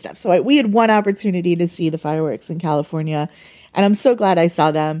that good stuff. So we had one opportunity to see the fireworks in California, and I'm so glad I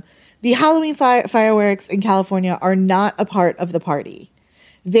saw them. The Halloween fireworks in California are not a part of the party.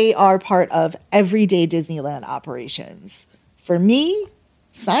 They are part of everyday Disneyland operations. For me,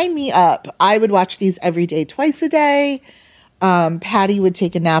 sign me up. I would watch these every day, twice a day. Patty would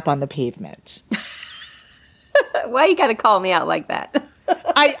take a nap on the pavement. Why you gotta call me out like that?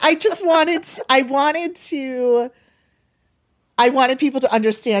 I wanted people to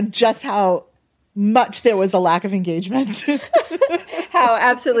understand just how much there was a lack of engagement. How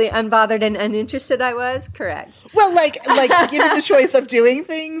absolutely unbothered and uninterested I was? Correct. Well, like given the choice of doing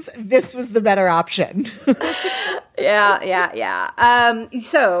things, this was the better option. Yeah.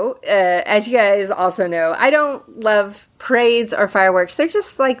 So, as you guys also know, I don't love parades or fireworks. They're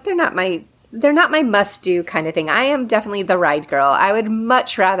just like, they're not my must-do kind of thing. I am definitely the ride girl. I would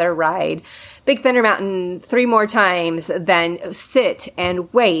much rather ride Big Thunder Mountain 3 more times than sit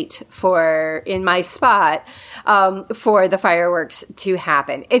and wait in my spot for the fireworks to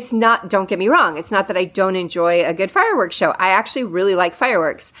happen. It's not, don't get me wrong, it's not that I don't enjoy a good fireworks show. I actually really like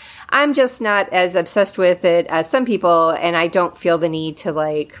fireworks. I'm just not as obsessed with it as some people, and I don't feel the need to,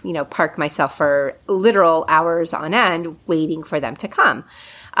 park myself for literal hours on end waiting for them to come.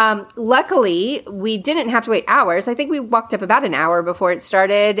 Luckily, we didn't have to wait hours. I think we walked up about an hour before it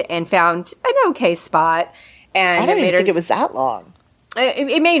started and found an okay spot. And I don't even think it was that long.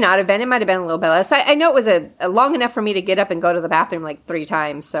 It may not have been. It might have been a little bit less. I know it was a long enough for me to get up and go to the bathroom like 3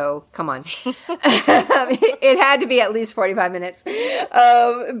 times. So come on. It had to be at least 45 minutes.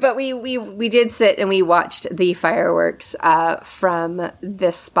 But we did sit and we watched the fireworks from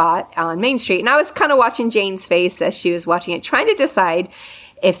this spot on Main Street. And I was kind of watching Jane's face as she was watching it, trying to decide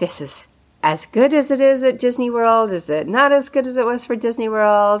if this is as good as it is at Disney World. Is it not as good as it was for Disney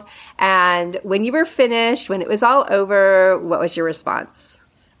World? And when you were finished, when it was all over, what was your response?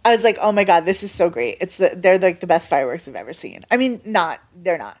 I was like, oh my God, this is so great. They're like the best fireworks I've ever seen. I mean,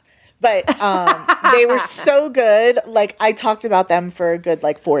 they're not. But they were so good. Like, I talked about them for a good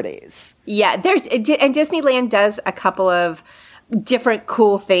 4 days. Yeah, and Disneyland does a couple of different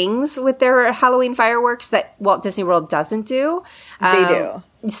cool things with their Halloween fireworks that Walt Disney World doesn't do. They do.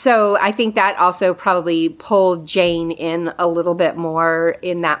 So I think that also probably pulled Jane in a little bit more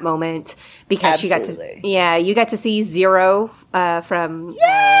in that moment because you got to see Zero from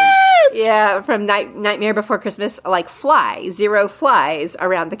from Nightmare Before Christmas, Zero flies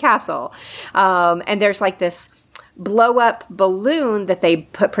around the castle, and there's this blow-up balloon that they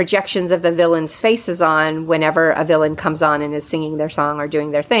put projections of the villains' faces on whenever a villain comes on and is singing their song or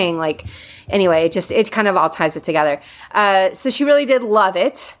doing their thing. Like, anyway, it kind of all ties it together. So she really did love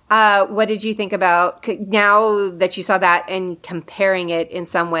it. What did you think about, now that you saw that and comparing it in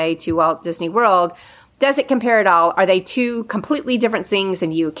some way to Walt Disney World, does it compare at all? Are they two completely different things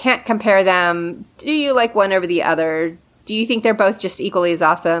and you can't compare them? Do you like one over the other? Do you think they're both just equally as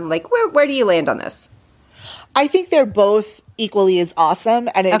awesome? Like, where do you land on this? I think they're both equally as awesome,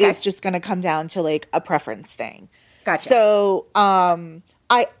 and it is just going to come down to like a preference thing. Gotcha. So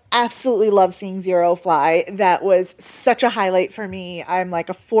I absolutely love seeing Zero fly. That was such a highlight for me. I'm like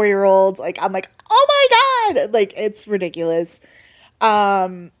a 4-year-old. Like, I'm like, oh my God. Like, it's ridiculous.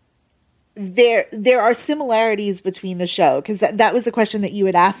 There are similarities between the show, because that was a question that you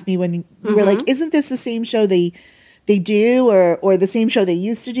had asked me when you were like, isn't this the same show they do or the same show they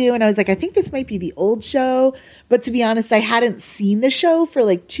used to do? And I was like, I think this might be the old show. But to be honest, I hadn't seen the show for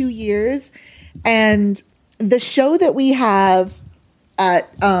like 2 years. And the show that we have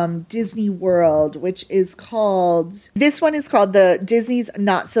at Disney World, which is called, this one is called the Disney's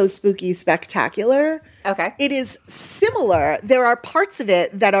Not So Spooky Spectacular. Okay. It is similar. There are parts of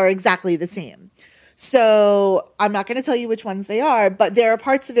it that are exactly the same. So I'm not going to tell you which ones they are, but there are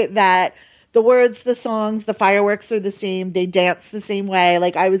parts of it that the words, the songs, the fireworks are the same. They dance the same way.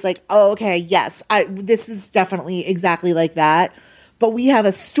 Like, I was like, oh, okay, yes, this was definitely exactly like that. But we have a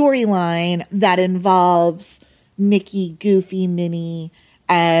storyline that involves Mickey, Goofy, Minnie,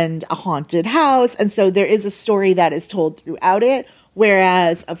 and a haunted house. And so there is a story that is told throughout it.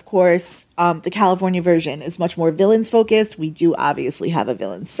 Whereas, of course, the California version is much more villains focused. We do obviously have a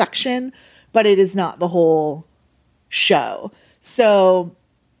villain section, but it is not the whole show. So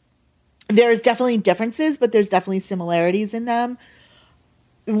there's definitely differences, but there's definitely similarities in them.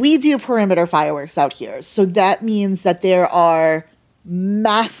 We do perimeter fireworks out here. So that means that there are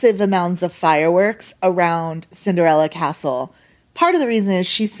massive amounts of fireworks around Cinderella Castle. Part of the reason is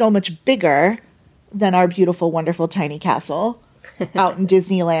she's so much bigger than our beautiful, wonderful, tiny castle out in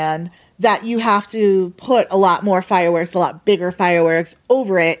Disneyland that you have to put a lot more fireworks, a lot bigger fireworks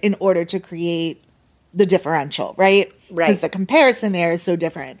over it in order to create the differential, right? Right. Because the comparison there is so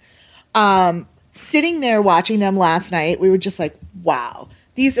different. Sitting there watching them last night, we were just like, wow,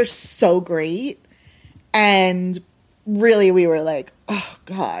 these are so great. And really, we were like, oh,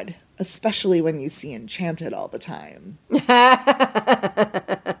 God, especially when you see Enchanted all the time.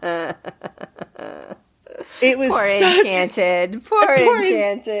 It was poor Enchanted. Poor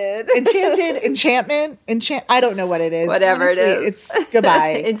Enchanted. Enchantment. I don't know what it is. Whatever Honestly, it is. It's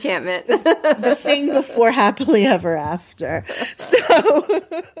goodbye. Enchantment. The thing before happily ever after. So,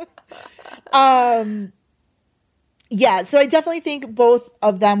 yeah. So I definitely think both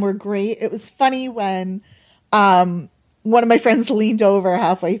of them were great. It was funny when one of my friends leaned over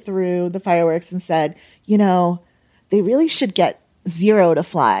halfway through the fireworks and said, you know, they really should get Zero to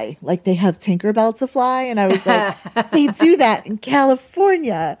fly, like they have Tinkerbell to fly. And I was like, they do that in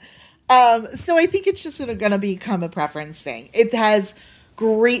California. So I think it's just going to become a preference thing. It has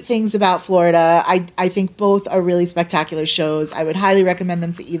great things about Florida. I think both are really spectacular shows. I would highly recommend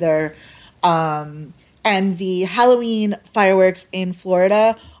them to either. And the Halloween fireworks in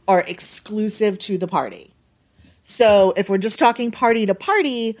Florida are exclusive to the party. So if we're just talking party to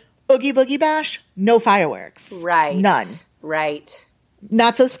party, Oogie Boogie Bash, no fireworks. Right. None. Right.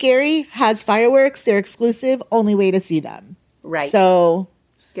 Not So Scary has fireworks. They're exclusive. Only way to see them. Right. So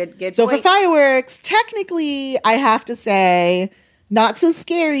good. So point. for fireworks, technically, I have to say, Not So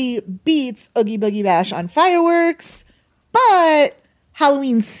Scary beats Oogie Boogie Bash on fireworks, but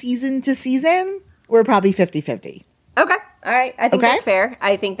Halloween season to season, we're probably 50-50. Okay. All right. I think that's fair.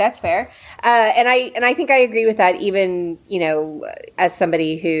 And I think I agree with that, even, you know, as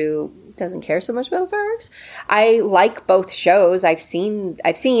somebody who doesn't care so much about fireworks. I like both shows. I've seen,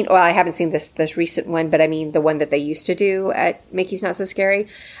 well, I haven't seen this recent one, but I mean the one that they used to do at Mickey's Not So Scary.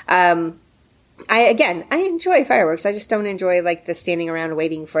 I enjoy fireworks. I just don't enjoy like the standing around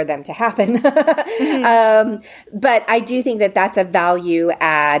waiting for them to happen. Mm-hmm. But I do think that that's a value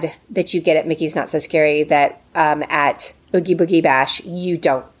add that you get at Mickey's Not So Scary that at Oogie Boogie Bash you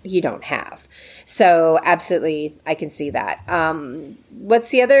don't have. So absolutely, I can see that. What's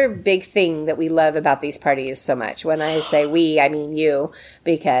the other big thing that we love about these parties so much? When I say we, I mean you,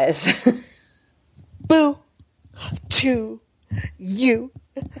 because boo to you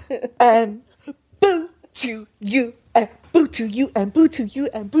and boo to you and boo to you and boo to you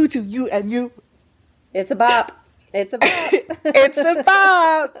and boo to you and you. It's a bop. It's a bop. It's a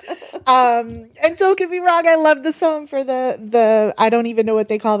bop. And don't get me wrong, I love the song for the I don't even know what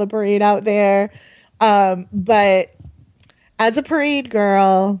they call the parade out there. But as a parade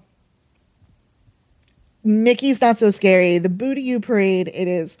girl, Mickey's Not So Scary, the Boo to You parade, it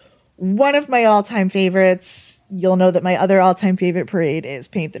is one of my all-time favorites. You'll know that my other all-time favorite parade is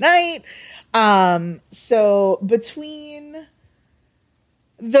Paint the Night. So between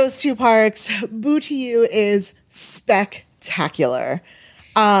those two parks, Boo to You is spectacular.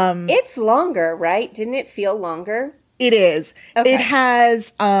 It's longer, right? Didn't it feel longer? It is. Okay. It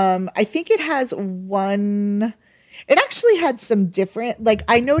has, I think it has one... It actually had some different, like,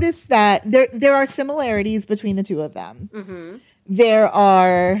 I noticed that there are similarities between the two of them.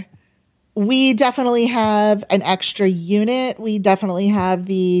 Mm-hmm. We definitely have an extra unit. We definitely have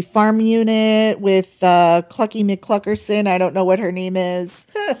the farm unit with Clucky McCluckerson. I don't know what her name is.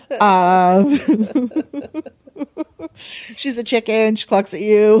 She's a chicken. She clucks at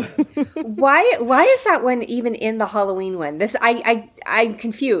you. Why is that one even in the Halloween one? This I'm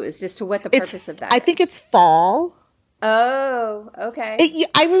confused as to what the purpose of that I think it's fall. Oh, okay.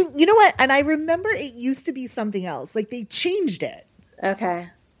 You know what? And I remember it used to be something else. Like, they changed it. Okay.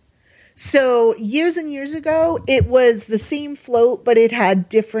 So years and years ago, it was the same float, but it had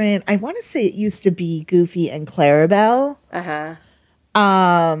different, I want to say it used to be Goofy and Clarabelle. Uh-huh.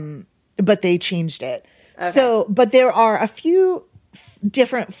 But they changed it. Okay. So, but there are a few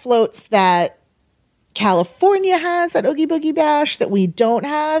different floats that California has at Oogie Boogie Bash that we don't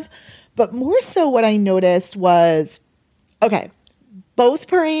have. But more so what I noticed was, okay, both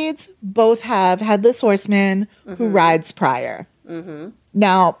parades both have Headless Horseman who rides prior. Mm-hmm.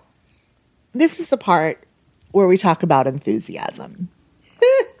 Now, this is the part where we talk about enthusiasm.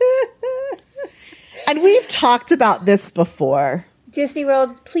 And we've talked about this before. Disney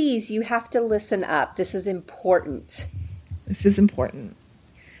World, please, you have to listen up. This is important. This is important.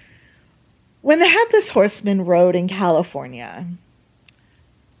 When the Headless Horseman rode in California,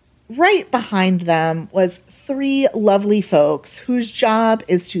 right behind them was 3 lovely folks whose job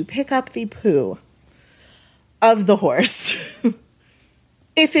is to pick up the poo of the horse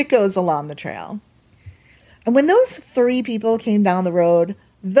if it goes along the trail. And when those 3 people came down the road,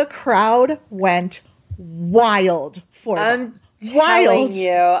 the crowd went wild for them. I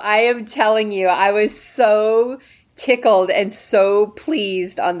am telling you, I was so tickled and so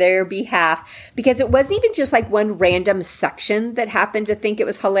pleased on their behalf because it wasn't even just like one random section that happened to think it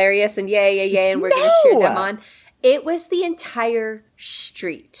was hilarious and yay, and we're going to cheer them on. It was the entire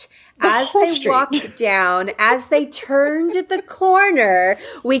street. As they walked down, as they turned at the corner,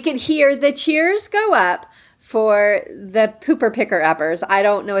 we could hear the cheers go up for the pooper picker-uppers. I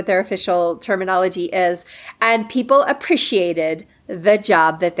don't know what their official terminology is. And people appreciated the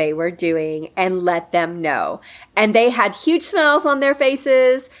job that they were doing and let them know. And they had huge smiles on their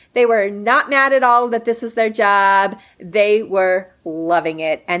faces. They were not mad at all that this was their job. They were loving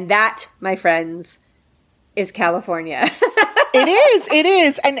it. And that, my friends, is California. It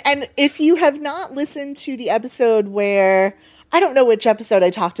is. And if you have not listened to the episode where, I don't know which episode I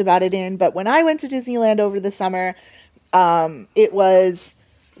talked about it in, but when I went to Disneyland over the summer, it was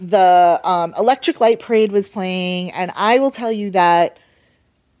the Electric Light Parade was playing, and I will tell you that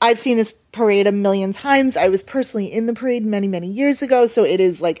I've seen this parade a million times. I was personally in the parade many, many years ago, so it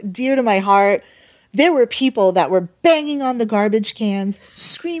is like dear to my heart. There were people that were banging on the garbage cans,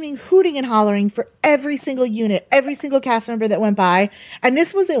 screaming, hooting, and hollering for every single unit, every single cast member that went by. And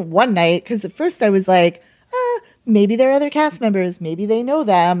this wasn't one night, because at first I was like, maybe they're other cast members. Maybe they know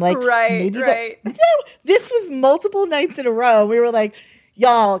them. Like, right. No, this was multiple nights in a row. We were like,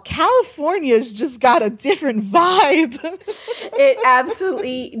 y'all, California's just got a different vibe. It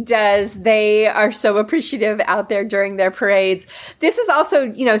absolutely does. They are so appreciative out there during their parades. This is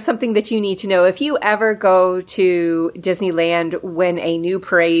also, something that you need to know. If you ever go to Disneyland when a new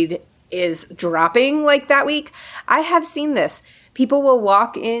parade is dropping like that week, I have seen this. People will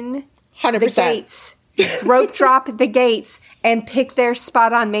walk in 100%. The gates, rope drop the gates, and pick their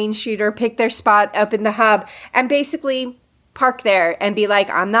spot on Main Street or pick their spot up in the hub and basically park there and be like,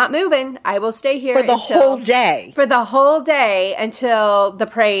 I'm not moving. I will stay here for the whole day. For the whole day until the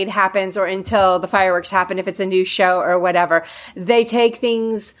parade happens or until the fireworks happen, if it's a new show or whatever. They take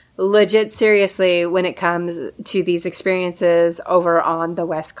things legit seriously when it comes to these experiences over on the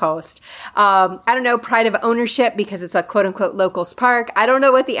West Coast. I don't know, pride of ownership because it's a quote unquote locals park. I don't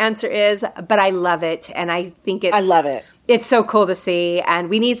know what the answer is, but I love it. And I think I love it. It's so cool to see. And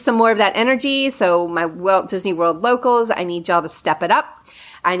we need some more of that energy. So my Walt Disney World locals, I need y'all to step it up.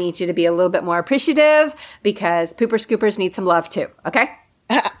 I need you to be a little bit more appreciative because Pooper Scoopers need some love too. Okay?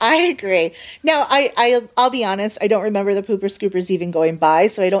 I agree. Now, I'll be honest. I don't remember the Pooper Scoopers even going by,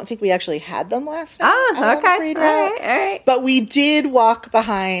 so I don't think we actually had them last night. Oh, okay. All right. But we did walk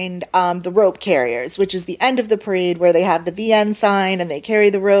behind the rope carriers, which is the end of the parade where they have the VN sign and they carry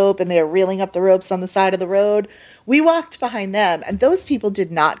the rope and they're reeling up the ropes on the side of the road. We walked behind them, and those people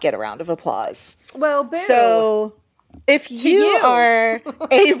did not get a round of applause. Well, boo. So if you are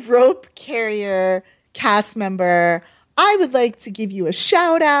a rope carrier cast member, I would like to give you a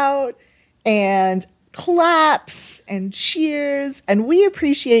shout out and claps and cheers, and we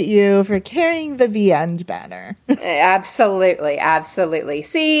appreciate you for carrying the end banner. Absolutely.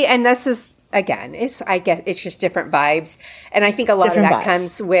 See, and this is, again, I guess it's just different vibes, and I think a lot of that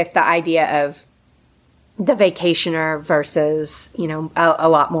comes with the idea of the vacationer versus, a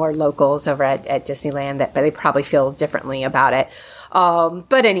lot more locals over at Disneyland that they probably feel differently about it.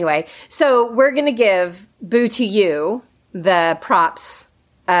 But anyway, so we're going to give Boo to You the props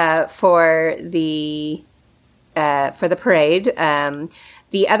for the parade.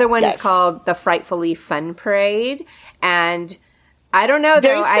 The other one is called the Frightfully Fun Parade, and I don't know.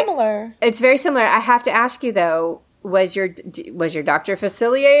 Very similar. It's very similar. I have to ask you though. Was your Dr.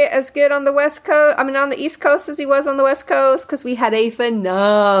 Facilier as good on the West Coast? I mean, on the East Coast as he was on the West Coast? Because we had a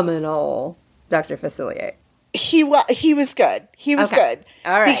phenomenal Dr. Facilier. He was good. He was good.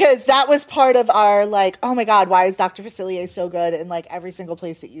 All right. Because that was part of our, oh my God, why is Dr. Facilier so good in, every single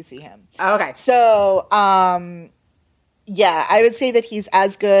place that you see him? Okay. So, yeah, I would say that he's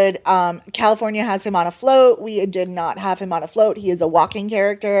as good. California has him on a float. We did not have him on a float. He is a walking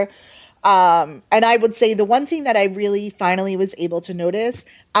character. And I would say the one thing that I really finally was able to notice,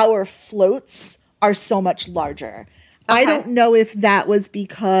 our floats are so much larger. Okay. I don't know if that was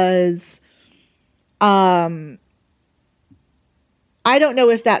because, I don't know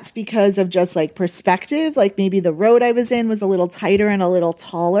if that's because of just perspective, maybe the road I was in was a little tighter and a little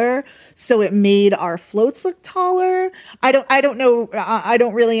taller, so it made our floats look taller. I don't know. I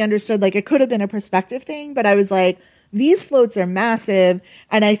don't really understand. It could have been a perspective thing, but I was these floats are massive,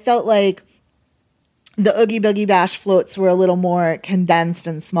 and I felt like the Oogie Boogie Bash floats were a little more condensed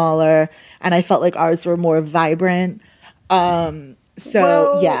and smaller, and I felt like ours were more vibrant.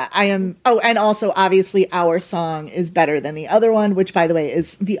 Yeah, I am. Oh, and also, obviously, our song is better than the other one, which, by the way,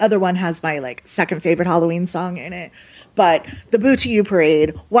 is the other one has my second favorite Halloween song in it. But the Boo to You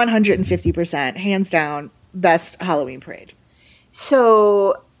parade, 150%, hands down, best Halloween parade.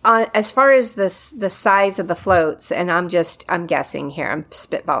 So, as far as the size of the floats, and I'm guessing here, I'm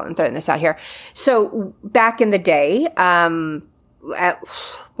spitballing, throwing this out here. So back in the day, I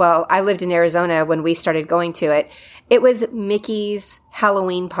lived in Arizona when we started going to it. It was Mickey's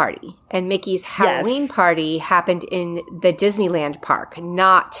Halloween party, and Mickey's Halloween party happened in the Disneyland park,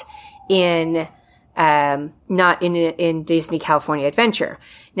 not in Disney California Adventure.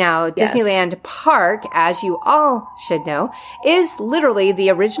 Now, Disneyland Park, as you all should know, is literally the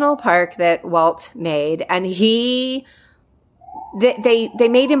original park that Walt made, and they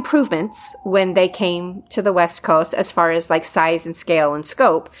made improvements when they came to the West Coast as far as size and scale and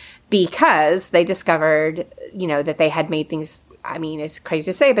scope, because they discovered, that they had made things, I mean, it's crazy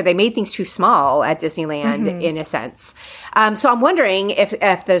to say, but they made things too small at Disneyland in a sense. So I'm wondering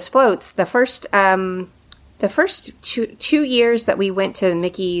if those floats, the first two years that we went to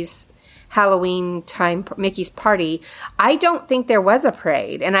Mickey's Halloween time, Mickey's party, I don't think there was a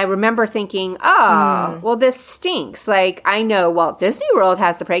parade. And I remember thinking, well, this stinks. I know Walt Disney World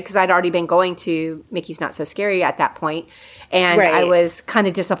has the parade because I'd already been going to Mickey's Not So Scary at that point. And I was kind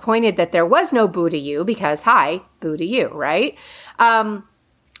of disappointed that there was no Boo to You because, hi, Boo to You, right?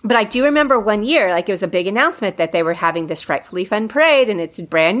 But I do remember one year, it was a big announcement that they were having this Frightfully Fun parade, and it's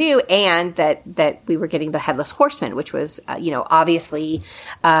brand new, and that we were getting the Headless Horseman, which was, obviously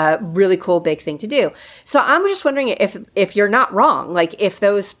a really cool, big thing to do. So I'm just wondering if you're not wrong, if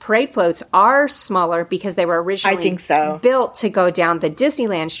those parade floats are smaller because they were originally built to go down the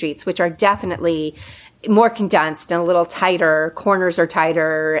Disneyland streets, which are definitely more condensed and a little tighter. Corners are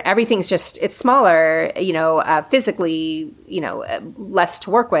tighter. Everything's just, it's smaller, physically, less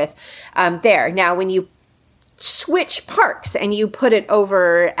to work with there. Now, when you switch parks and you put it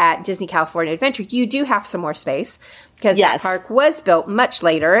over at Disney California Adventure, you do have some more space because that park was built much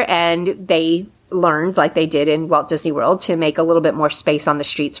later, and they learned, like they did in Walt Disney World, to make a little bit more space on the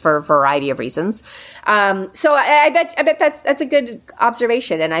streets for a variety of reasons. So I bet that's a good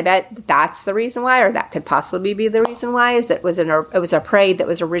observation, and I bet that's the reason why, or that could possibly be the reason why, is that it was a parade that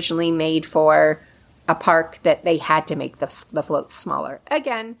was originally made for a park that they had to make the floats smaller.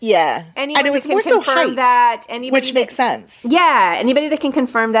 Again, yeah, and it was more so height, that which makes sense. Yeah, anybody that can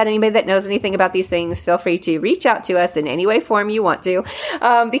confirm that, anybody that knows anything about these things, feel free to reach out to us in any way, form you want to,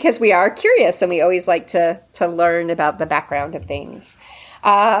 because we are curious and we always like to learn about the background of things.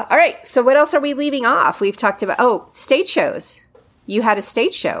 All right, so what else are we leaving off? We've talked about stage shows. You had a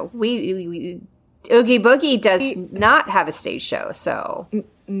stage show. We Oogie Boogie does not have a stage show, so.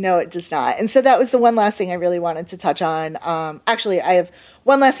 No, it does not. And so that was the one last thing I really wanted to touch on. Actually, I have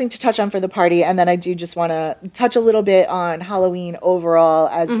one last thing to touch on for the party, and then I do just want to touch a little bit on Halloween overall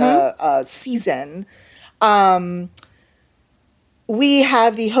as a season. We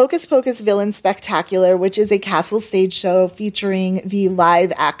have the Hocus Pocus Villain Spectacular, which is a castle stage show featuring the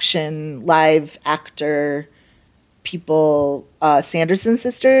live actor people, Sanderson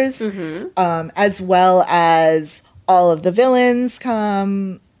sisters, as well as all of the villains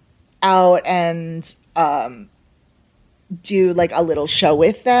come out and do like a little show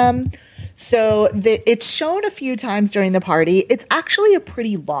with them. So it's shown a few times during the party. It's actually a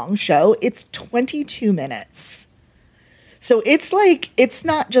pretty long show. It's 22 minutes. So it's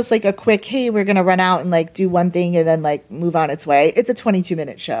not just like a quick, hey, we're going to run out and like do one thing and then like move on its way. It's a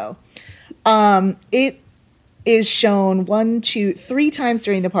 22-minute show. It is shown 3 times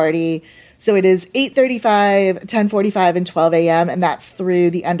during the party. So it is 8:35, 10:45, and 12 a.m., and that's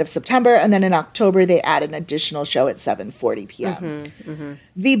through the end of September. And then in October, they add an additional show at 7:40 p.m.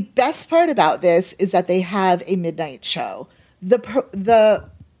 The best part about this is that they have a midnight show. The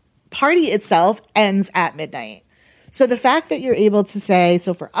party itself ends at midnight. So the fact that you're able to say,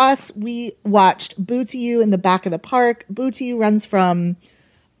 so for us, we watched Boo to You in the back of the park. Boo to You runs from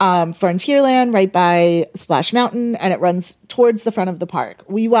Frontierland right by Splash Mountain, and it runs towards the front of the park.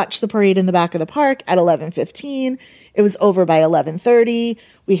 We watched the parade in the back of the park at 11:15. It was over by 11:30.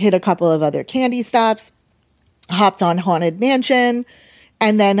 We hit a couple of other candy stops, hopped on Haunted Mansion,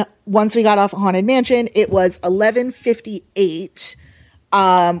 and then once we got off Haunted Mansion, it was 11:58.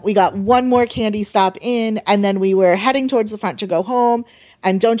 We got one more candy stop in, and then we were heading towards the front to go home.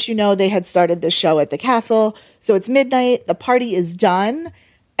 And don't you know, they had started the show at the castle. So it's midnight. The party is done.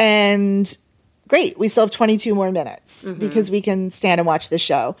 And great, we still have 22 more minutes because we can stand and watch the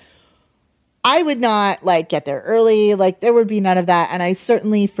show. I would not like get there early. Like there would be none of that. And I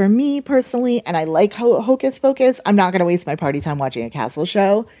certainly, for me personally, and I like Hocus Pocus, I'm not going to waste my party time watching a castle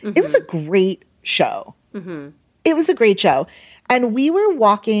show. It was a great show. It was a great show. And we were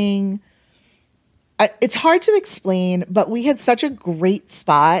walking, it's hard to explain, but we had such a great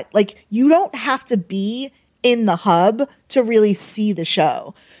spot. Like you don't have to be in the hub to really see the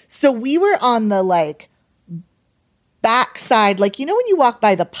show. So we were on the like backside, like, you know, when you walk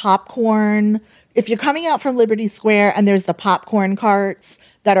by the popcorn, if you're coming out from Liberty Square and there's the popcorn carts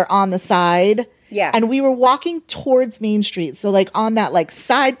that are on the side. Yeah. And we were walking towards Main Street. So like on that like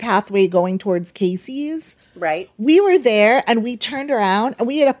side pathway going towards Casey's. Right. We were there and we turned around and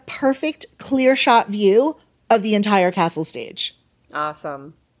we had a perfect clear shot view of the entire castle stage.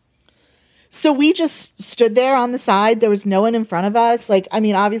 Awesome. So we just stood there on the side. There was no one in front of us. Like, I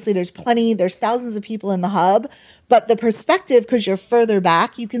mean, obviously there's thousands of people in the hub, but the perspective, because you're further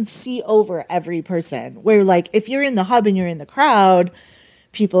back, you can see over every person. Where like, if you're in the hub and you're in the crowd,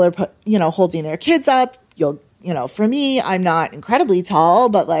 people are, holding their kids up. For me, I'm not incredibly tall,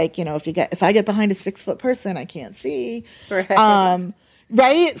 but like, if I get behind a 6-foot person, I can't see. Right.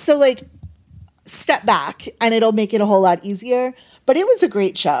 Right. So like, step back and it'll make it a whole lot easier. But it was a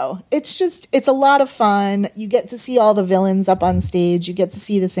great show. It's a lot of fun. You get to see all the villains up on stage. You get to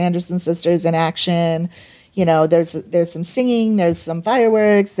see the Sanderson sisters in action. There's some singing, there's some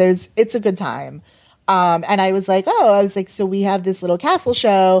fireworks, it's a good time. And I was like, so we have this little castle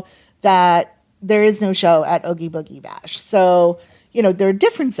show that there is no show at Oogie Boogie Bash. So, there are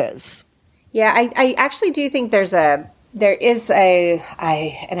differences. Yeah, I actually do think there is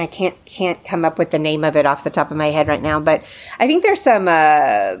I can't come up with the name of it off the top of my head right now, but I think there's some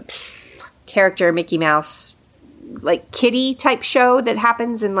character Mickey Mouse like kitty type show that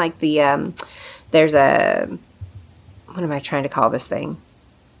happens in like the there's a, what am I trying to call this thing?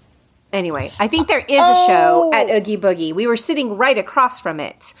 Anyway, I think there is a show at Oogie Boogie. We were sitting right across from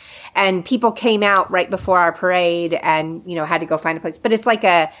it, and people came out right before our parade and, had to go find a place. But it's like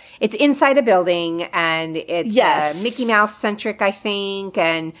it's inside a building, and it's Mickey Mouse centric, I think.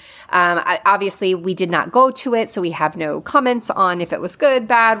 And obviously we did not go to it, so we have no comments on if it was good,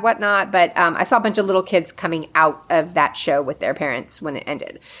 bad, whatnot. But I saw a bunch of little kids coming out of that show with their parents when it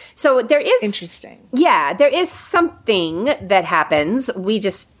ended. So there is... Interesting. Yeah, there is something that happens. We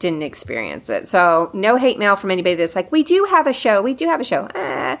just didn't experience it. So no hate mail from anybody that's like, we do have a show.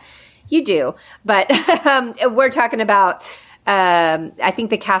 You do. But we're talking about, I think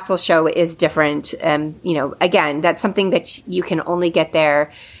the castle show is different. Again, that's something that you can only get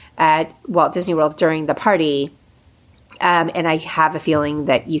there at Walt Disney World during the party. And I have a feeling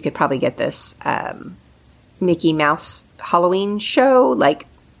that you could probably get this Mickey Mouse Halloween show like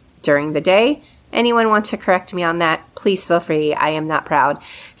during the day. Anyone want to correct me on that? Please feel free. I am not proud.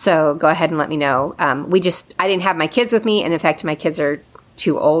 So go ahead and let me know. I didn't have my kids with me. And in fact, my kids are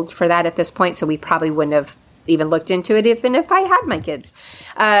too old for that at this point. So we probably wouldn't have even looked into it even if I had my kids.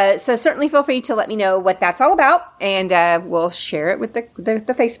 So certainly feel free to let me know what that's all about. And we'll share it with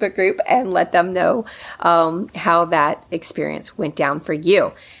the Facebook group and let them know how that experience went down for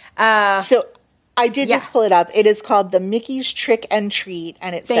you. So I did just pull it up. It is called the Mickey's Trick and Treat,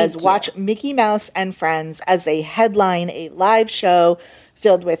 and it says, watch Mickey Mouse and friends as they headline a live show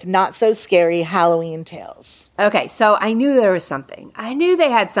filled with not-so-scary Halloween tales. Okay, so I knew there was something. I knew they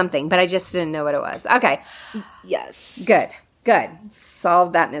had something, but I just didn't know what it was. Okay. Yes. Good.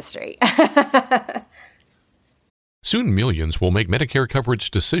 Solved that mystery. Soon millions will make Medicare coverage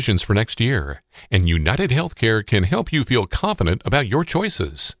decisions for next year, and United Healthcare can help you feel confident about your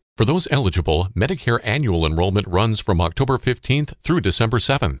choices. For those eligible, Medicare annual enrollment runs from October 15th through December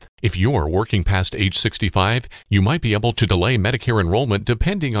 7th. If you're working past age 65, you might be able to delay Medicare enrollment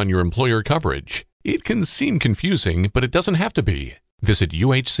depending on your employer coverage. It can seem confusing, but it doesn't have to be. Visit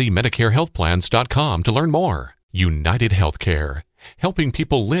uhcmedicarehealthplans.com to learn more. United Healthcare, helping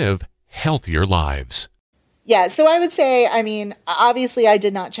people live healthier lives. Yeah, so I would say, I mean, obviously I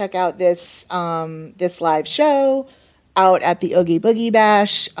did not check out this live show out at the Oogie Boogie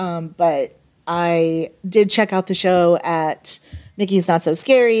Bash, but I did check out the show at Mickey's Not So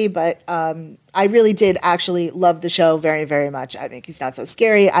Scary, but I really did actually love the show very, very much at Mickey's Not So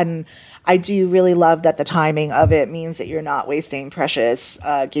Scary, and I do really love that the timing of it means that you're not wasting precious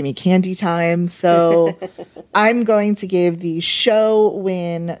gimme candy time, so I'm going to give the show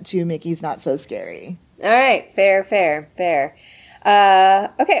win to Mickey's Not So Scary. All right, fair.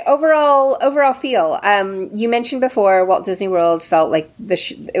 Okay, overall feel. You mentioned before Walt Disney World felt like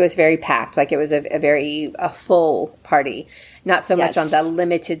it was very packed, like it was a very full party, not so much on the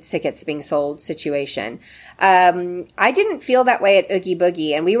limited tickets being sold situation. I didn't feel that way at Oogie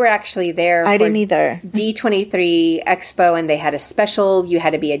Boogie, and we were actually there. I didn't either. D23 Expo, and they had a special. You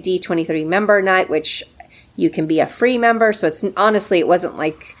had to be a D23 member night, which you can be a free member. So it wasn't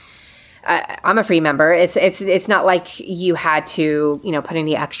like. I'm a free member. It's not like you had to, put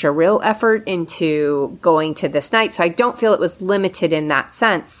any extra real effort into going to this night. So I don't feel it was limited in that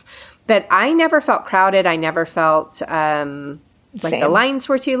sense. But I never felt crowded. I never felt the lines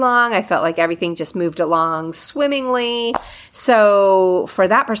were too long. I felt like everything just moved along swimmingly. So for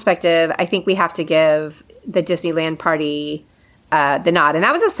that perspective, I think we have to give the Disneyland party the nod. And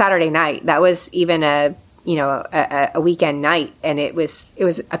that was a Saturday night. That was even a weekend night, and it was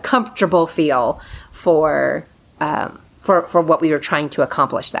a comfortable feel for what we were trying to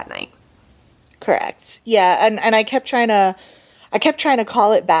accomplish that night. Correct. Yeah, and I kept trying to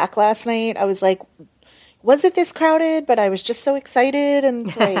call it back last night. I was like, was it this crowded? But I was just so excited, and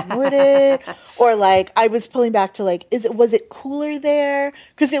so I ignored it. Or like I was pulling back to like, was it cooler there?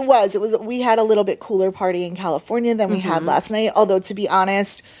 Because it was. We had a little bit cooler party in California than we had last night. Although to be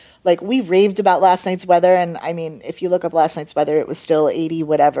honest, like we raved about last night's weather, and I mean, if you look up last night's weather, it was still 80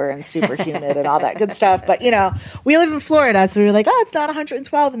 whatever and super humid and all that good stuff. But we live in Florida, so we were like, oh, it's not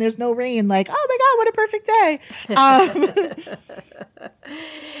 112 and there's no rain. Like, oh my god, what a perfect day.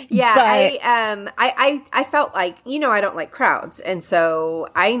 Yeah, but, I felt like I don't like crowds, and so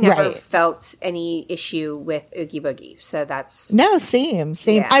I never felt any issue with Oogie Boogie. So that's same.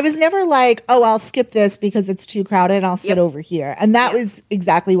 Yeah. I was never like, oh, I'll skip this because it's too crowded and I'll sit over here, and that was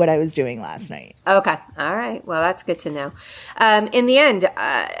exactly what I was doing last night. Okay. All right. Well, that's good to know. In the end,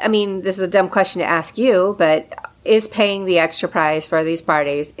 I mean, this is a dumb question to ask you, but is paying the extra price for these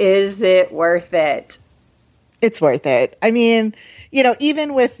parties, is it worth it? It's worth it. I mean,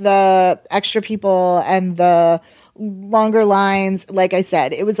 even with the extra people and the longer lines, like I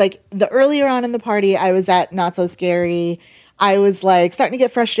said, it was like the earlier on in the party, I was at Not So Scary. I was like starting to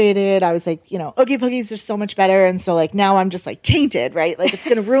get frustrated. I was like, Oogie Boogie's are so much better. And so like now I'm just like tainted, right? Like it's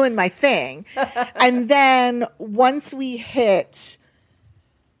going to ruin my thing. And then once we hit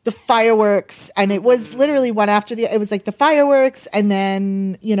the fireworks, and it was literally one after it was like the fireworks and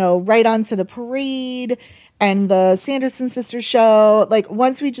then, right onto the parade and the Sanderson Sisters show. Like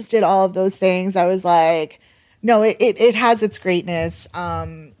once we just did all of those things, I was like, no, it has its greatness.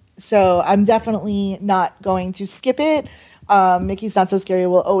 So I'm definitely not going to skip it. Mickey's Not So Scary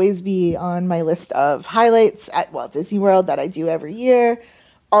will always be on my list of highlights at Walt Disney World that I do every year.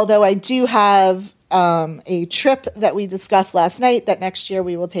 Although I do have a trip that we discussed last night that next year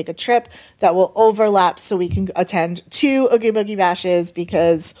we will take a trip that will overlap so we can attend 2 Oogie Boogie Bashes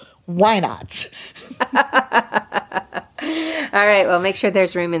because why not? All right. Well, make sure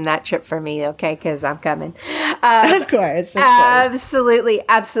there's room in that trip for me, okay? Because I'm coming. Of course. Absolutely.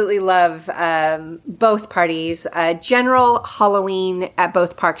 Absolutely love both parties. General Halloween at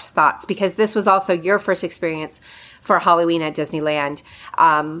both parks thoughts, because this was also your first experience for Halloween at Disneyland.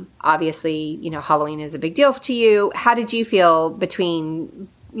 Obviously, Halloween is a big deal to you. How did you feel between,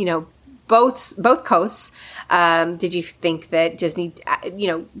 both coasts? Did you think that Disney,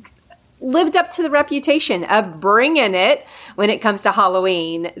 lived up to the reputation of bringing it when it comes to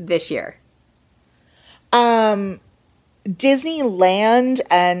Halloween this year? Disneyland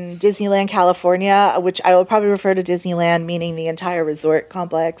and Disneyland California, which I will probably refer to Disneyland, meaning the entire resort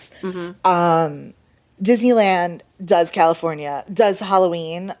complex. Mm-hmm. Disneyland does does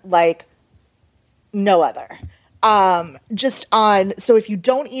Halloween like no other. So if you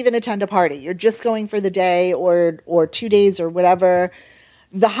don't even attend a party, you're just going for the day or 2 days or whatever,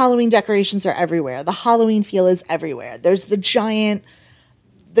 the Halloween decorations are everywhere. The Halloween feel is everywhere. There's the giant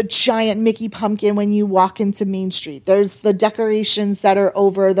Mickey pumpkin when you walk into Main Street. There's the decorations that are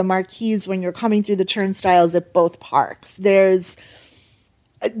over the marquees when you're coming through the turnstiles at both parks. There's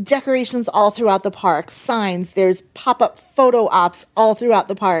decorations all throughout the parks, signs. There's pop-up photo ops all throughout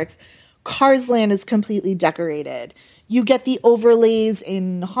the parks. Cars Land is completely decorated. You get the overlays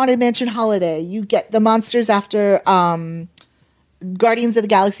in Haunted Mansion Holiday. You get the monsters after Guardians of the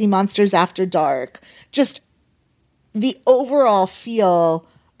Galaxy Monsters After Dark. Just the overall feel.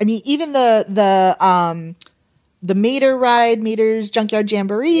 I mean, even the Mater ride, Mater's Junkyard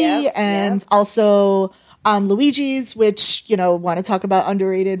Jamboree, and also Luigi's, which, want to talk about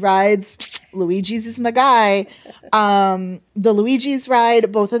underrated rides. Luigi's is my guy. The Luigi's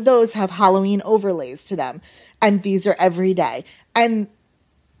ride, both of those have Halloween overlays to them. And these are every day. And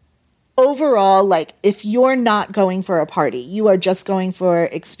overall, like, if you're not going for a party, you are just going for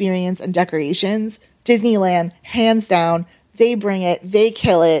experience and decorations, Disneyland, hands down, they bring it, they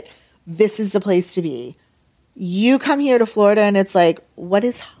kill it. This is the place to be. You come here to Florida and it's like, what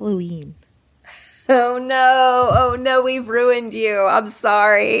is Halloween? Oh no, we've ruined you. I'm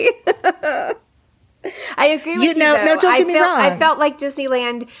sorry. I agree with you, though. No, don't get me wrong. I felt like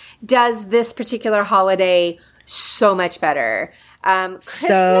Disneyland does this particular holiday so much better.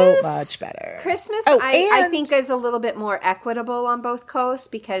 So much better. Christmas, I think, is a little bit more equitable on both coasts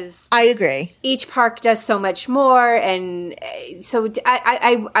because I agree. Each park does so much more, and so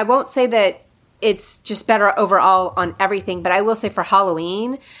I won't say that it's just better overall on everything, but I will say for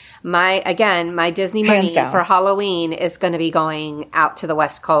Halloween, my Disney money for Halloween is going to be going out to the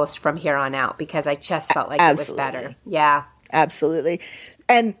West Coast from here on out because I just felt like it was better. Yeah, absolutely.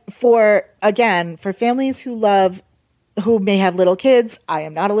 And for families who may have little kids, I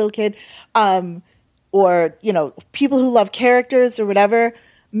am not a little kid, or, people who love characters or whatever,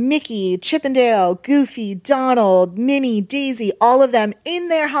 Mickey, Chip and Dale, Goofy, Donald, Minnie, Daisy, all of them in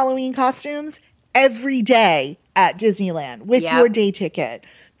their Halloween costumes every day at Disneyland with your day ticket.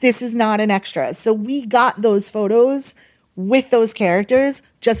 This is not an extra. So we got those photos with those characters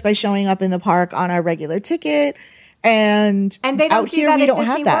just by showing up in the park on our regular ticket. And they don't do that at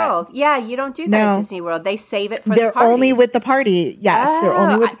Disney World. Yeah, you don't do that at Disney World. They save it for the party. They're only with the party. Yes, they're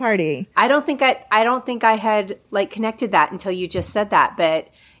only with the party. I don't think I had connected that until you just said that. But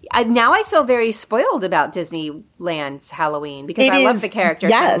now I feel very spoiled about Disneyland's Halloween because I love the characters.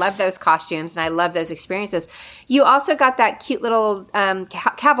 Yes. I love those costumes and I love those experiences. You also got that cute little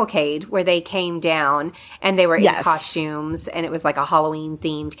cavalcade where they came down and they were in costumes and it was like a Halloween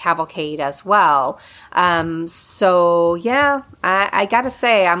themed cavalcade as well. So yeah, I gotta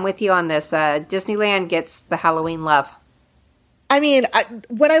say I'm with you on this. Disneyland gets the Halloween love. I mean,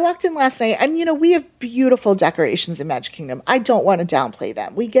 when I walked in last night, and, we have beautiful decorations in Magic Kingdom. I don't want to downplay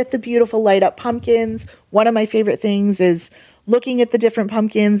them. We get the beautiful light up pumpkins. One of my favorite things is looking at the different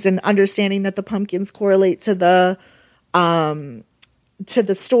pumpkins and understanding that the pumpkins correlate to the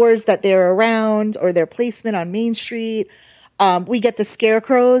stores that they're around or their placement on Main Street. We get the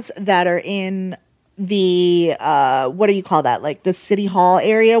scarecrows that are in the, what do you call that? Like the City Hall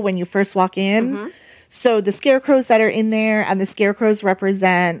area when you first walk in. Mm-hmm. So the scarecrows that are in there, and the scarecrows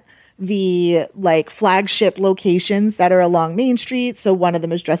represent the flagship locations that are along Main Street. So one of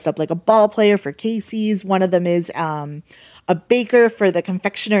them is dressed up like a ball player for Casey's. One of them is a baker for the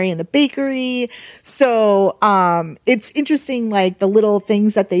confectionery and the bakery. So it's interesting, the little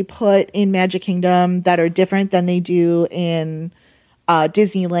things that they put in Magic Kingdom that are different than they do in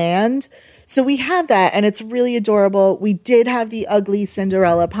Disneyland. So we have that, and it's really adorable. We did have the ugly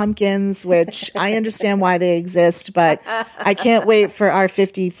Cinderella pumpkins, which I understand why they exist, but I can't wait for our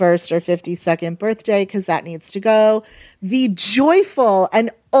 51st or 52nd birthday because that needs to go. The joyful and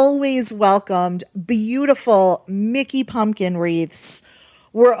always welcomed, beautiful Mickey pumpkin wreaths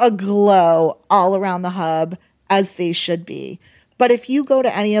were aglow all around the hub, as they should be. But if you go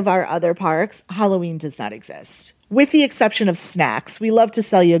to any of our other parks, Halloween does not exist. With the exception of snacks. We love to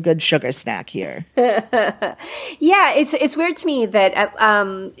sell you a good sugar snack here. Yeah, it's weird to me that,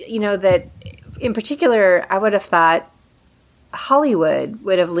 that in particular, I would have thought Hollywood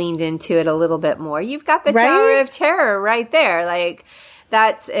would have leaned into it a little bit more. You've got the Tower of Terror right there. Like,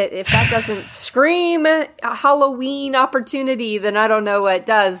 that's if that doesn't scream a Halloween opportunity, then I don't know what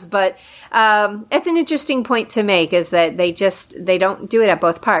does. But it's an interesting point to make, is that they don't do it at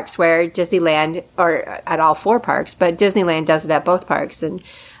both parks, where Disneyland, or at all 4 parks, but Disneyland does it at both parks. And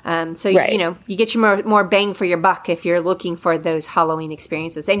so you get your more bang for your buck if you're looking for those Halloween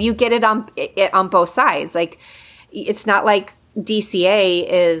experiences, and you get it on both sides. Like, it's not like DCA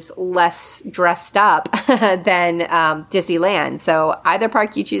is less dressed up than Disneyland. So either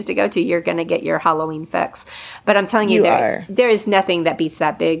park you choose to go to, you're going to get your Halloween fix. But I'm telling you, there is nothing that beats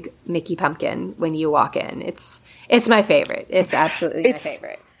that big Mickey pumpkin when you walk in. It's my favorite. It's absolutely my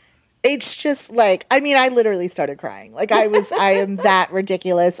favorite. It's just like, I mean, I literally started crying. Like, I am that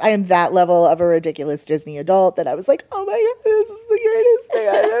ridiculous. I am that level of a ridiculous Disney adult that I was like, oh my God, this is the greatest thing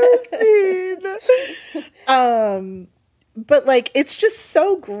I've ever seen. But, like, it's just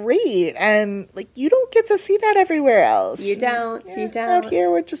so great. And, like, you don't get to see that everywhere else. You don't. Out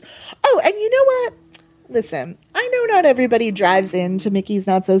here, we're just... Oh, and you know what? Listen, I know not everybody drives into Mickey's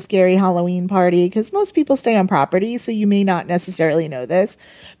Not So Scary Halloween Party, because most people stay on property, so you may not necessarily know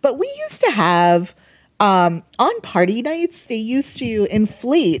this. But we used to have... on party nights, they used to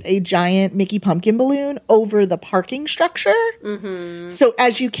inflate a giant Mickey pumpkin balloon over the parking structure. Mm-hmm. So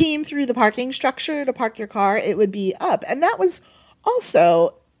as you came through the parking structure to park your car, it would be up. And that was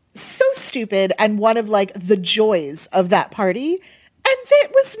also so stupid and one of, like, the joys of that party. And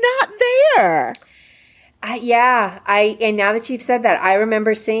it was not there. And now that you've said that, I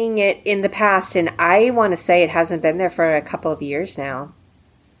remember seeing it in the past, and I want to say it hasn't been there for a couple of years now.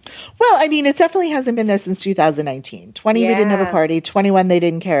 Well, I mean, it definitely hasn't been there since 2019. 20, we didn't have a party. 21, they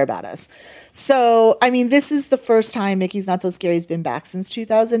didn't care about us. So, I mean, this is the first time Mickey's Not So Scary has been back since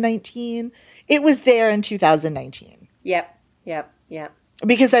 2019. It was there in 2019. Yep.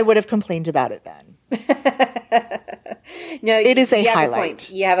 Because I would have complained about it then. No, it is a highlight.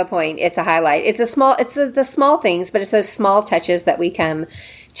 You have a point. It's a highlight. It's the small things, but it's those small touches that we come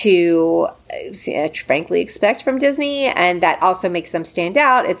to frankly expect from Disney, and that also makes them stand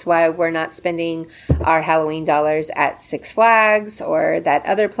out. It's why we're not spending our Halloween dollars at Six Flags or that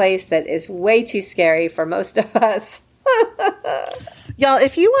other place that is way too scary for most of us. Y'all,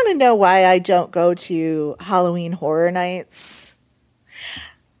 if you want to know why I don't go to Halloween Horror Nights,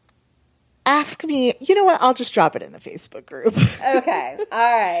 ask me. You know what? I'll just drop it in the Facebook group. Okay. All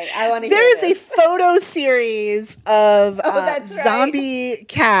right. I want to hear There is this. a photo series of Zombie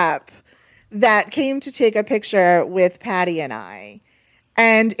Cap that came to take a picture with Patty and I.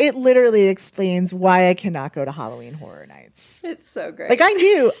 And it literally explains why I cannot go to Halloween Horror Nights. It's so great. Like, I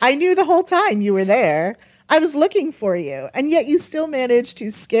knew the whole time you were there. I was looking for you, and yet you still managed to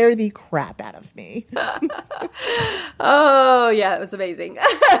scare the crap out of me. Oh, yeah, it was amazing.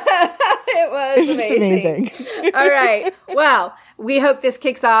 It was amazing. All right. Well, we hope this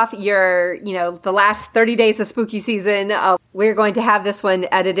kicks off the last 30 days of spooky season. We're going to have this one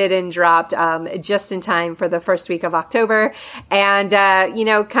edited and dropped just in time for the first week of October. And,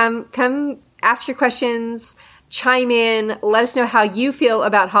 come ask your questions, chime in, let us know how you feel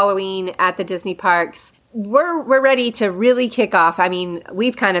about Halloween at the Disney parks. We're ready to really kick off. I mean,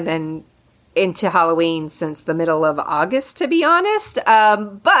 we've kind of been into Halloween since the middle of August, to be honest.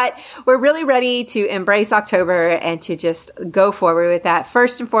 But we're really ready to embrace October and to just go forward with that.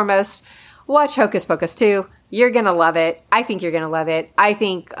 First and foremost, watch Hocus Pocus 2. You're going to love it. I think you're going to love it. I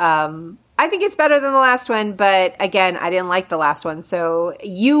think it's better than the last one, but again, I didn't like the last one. So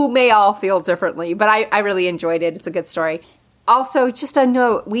you may all feel differently, but I really enjoyed it. It's a good story. Also, just a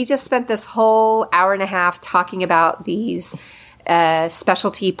note, we just spent this whole hour and a half talking about these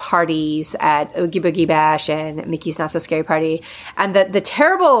specialty parties at Oogie Boogie Bash and Mickey's Not So Scary Party. And the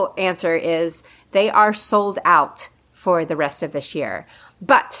terrible answer is they are sold out for the rest of this year.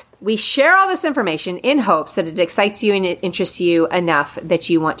 But we share all this information in hopes that it excites you and it interests you enough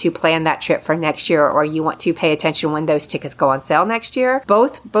that you want to plan that trip for next year, or you want to pay attention when those tickets go on sale next year.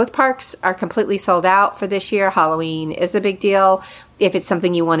 Both parks are completely sold out for this year. Halloween is a big deal. If it's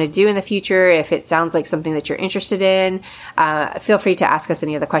something you want to do in the future, if it sounds like something that you're interested in, feel free to ask us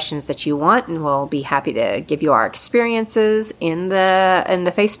any of the questions that you want, and we'll be happy to give you our experiences in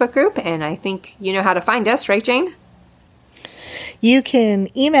the Facebook group. And I think you know how to find us, right, Jane? You can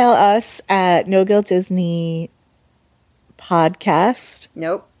email us at NoGuiltDisneyPodcast.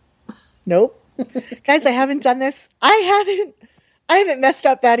 Nope. Guys, I haven't done this. I haven't messed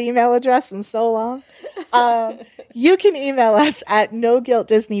up that email address in so long. You can email us at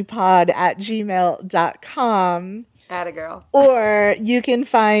noguiltdisneypod@gmail.com. Atta girl. Or you can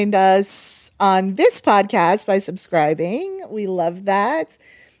find us on this podcast by subscribing. We love that.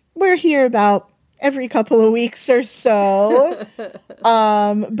 We're here about every couple of weeks or so.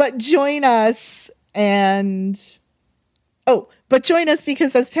 But join us because,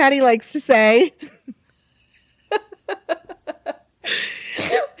 as Patty likes to say,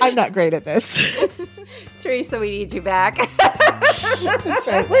 I'm not great at this. Teresa, we need you back. That's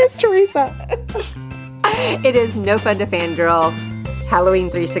right. Where's Teresa? It is no fun to fangirl Halloween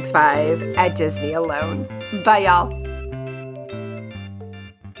 365 at Disney alone. Bye, y'all.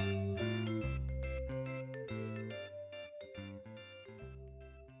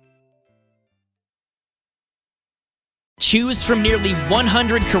 Choose from nearly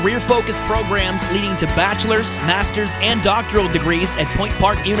 100 career-focused programs leading to bachelor's, master's, and doctoral degrees at Point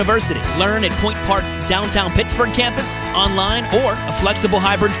Park University. Learn at Point Park's downtown Pittsburgh campus, online, or a flexible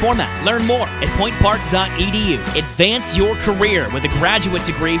hybrid format. Learn more at pointpark.edu. Advance your career with a graduate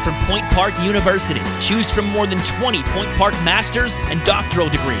degree from Point Park University. Choose from more than 20 Point Park master's and doctoral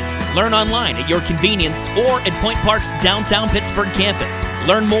degrees. Learn online at your convenience or at Point Park's downtown Pittsburgh campus.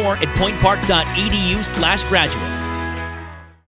 Learn more at pointpark.edu/graduate.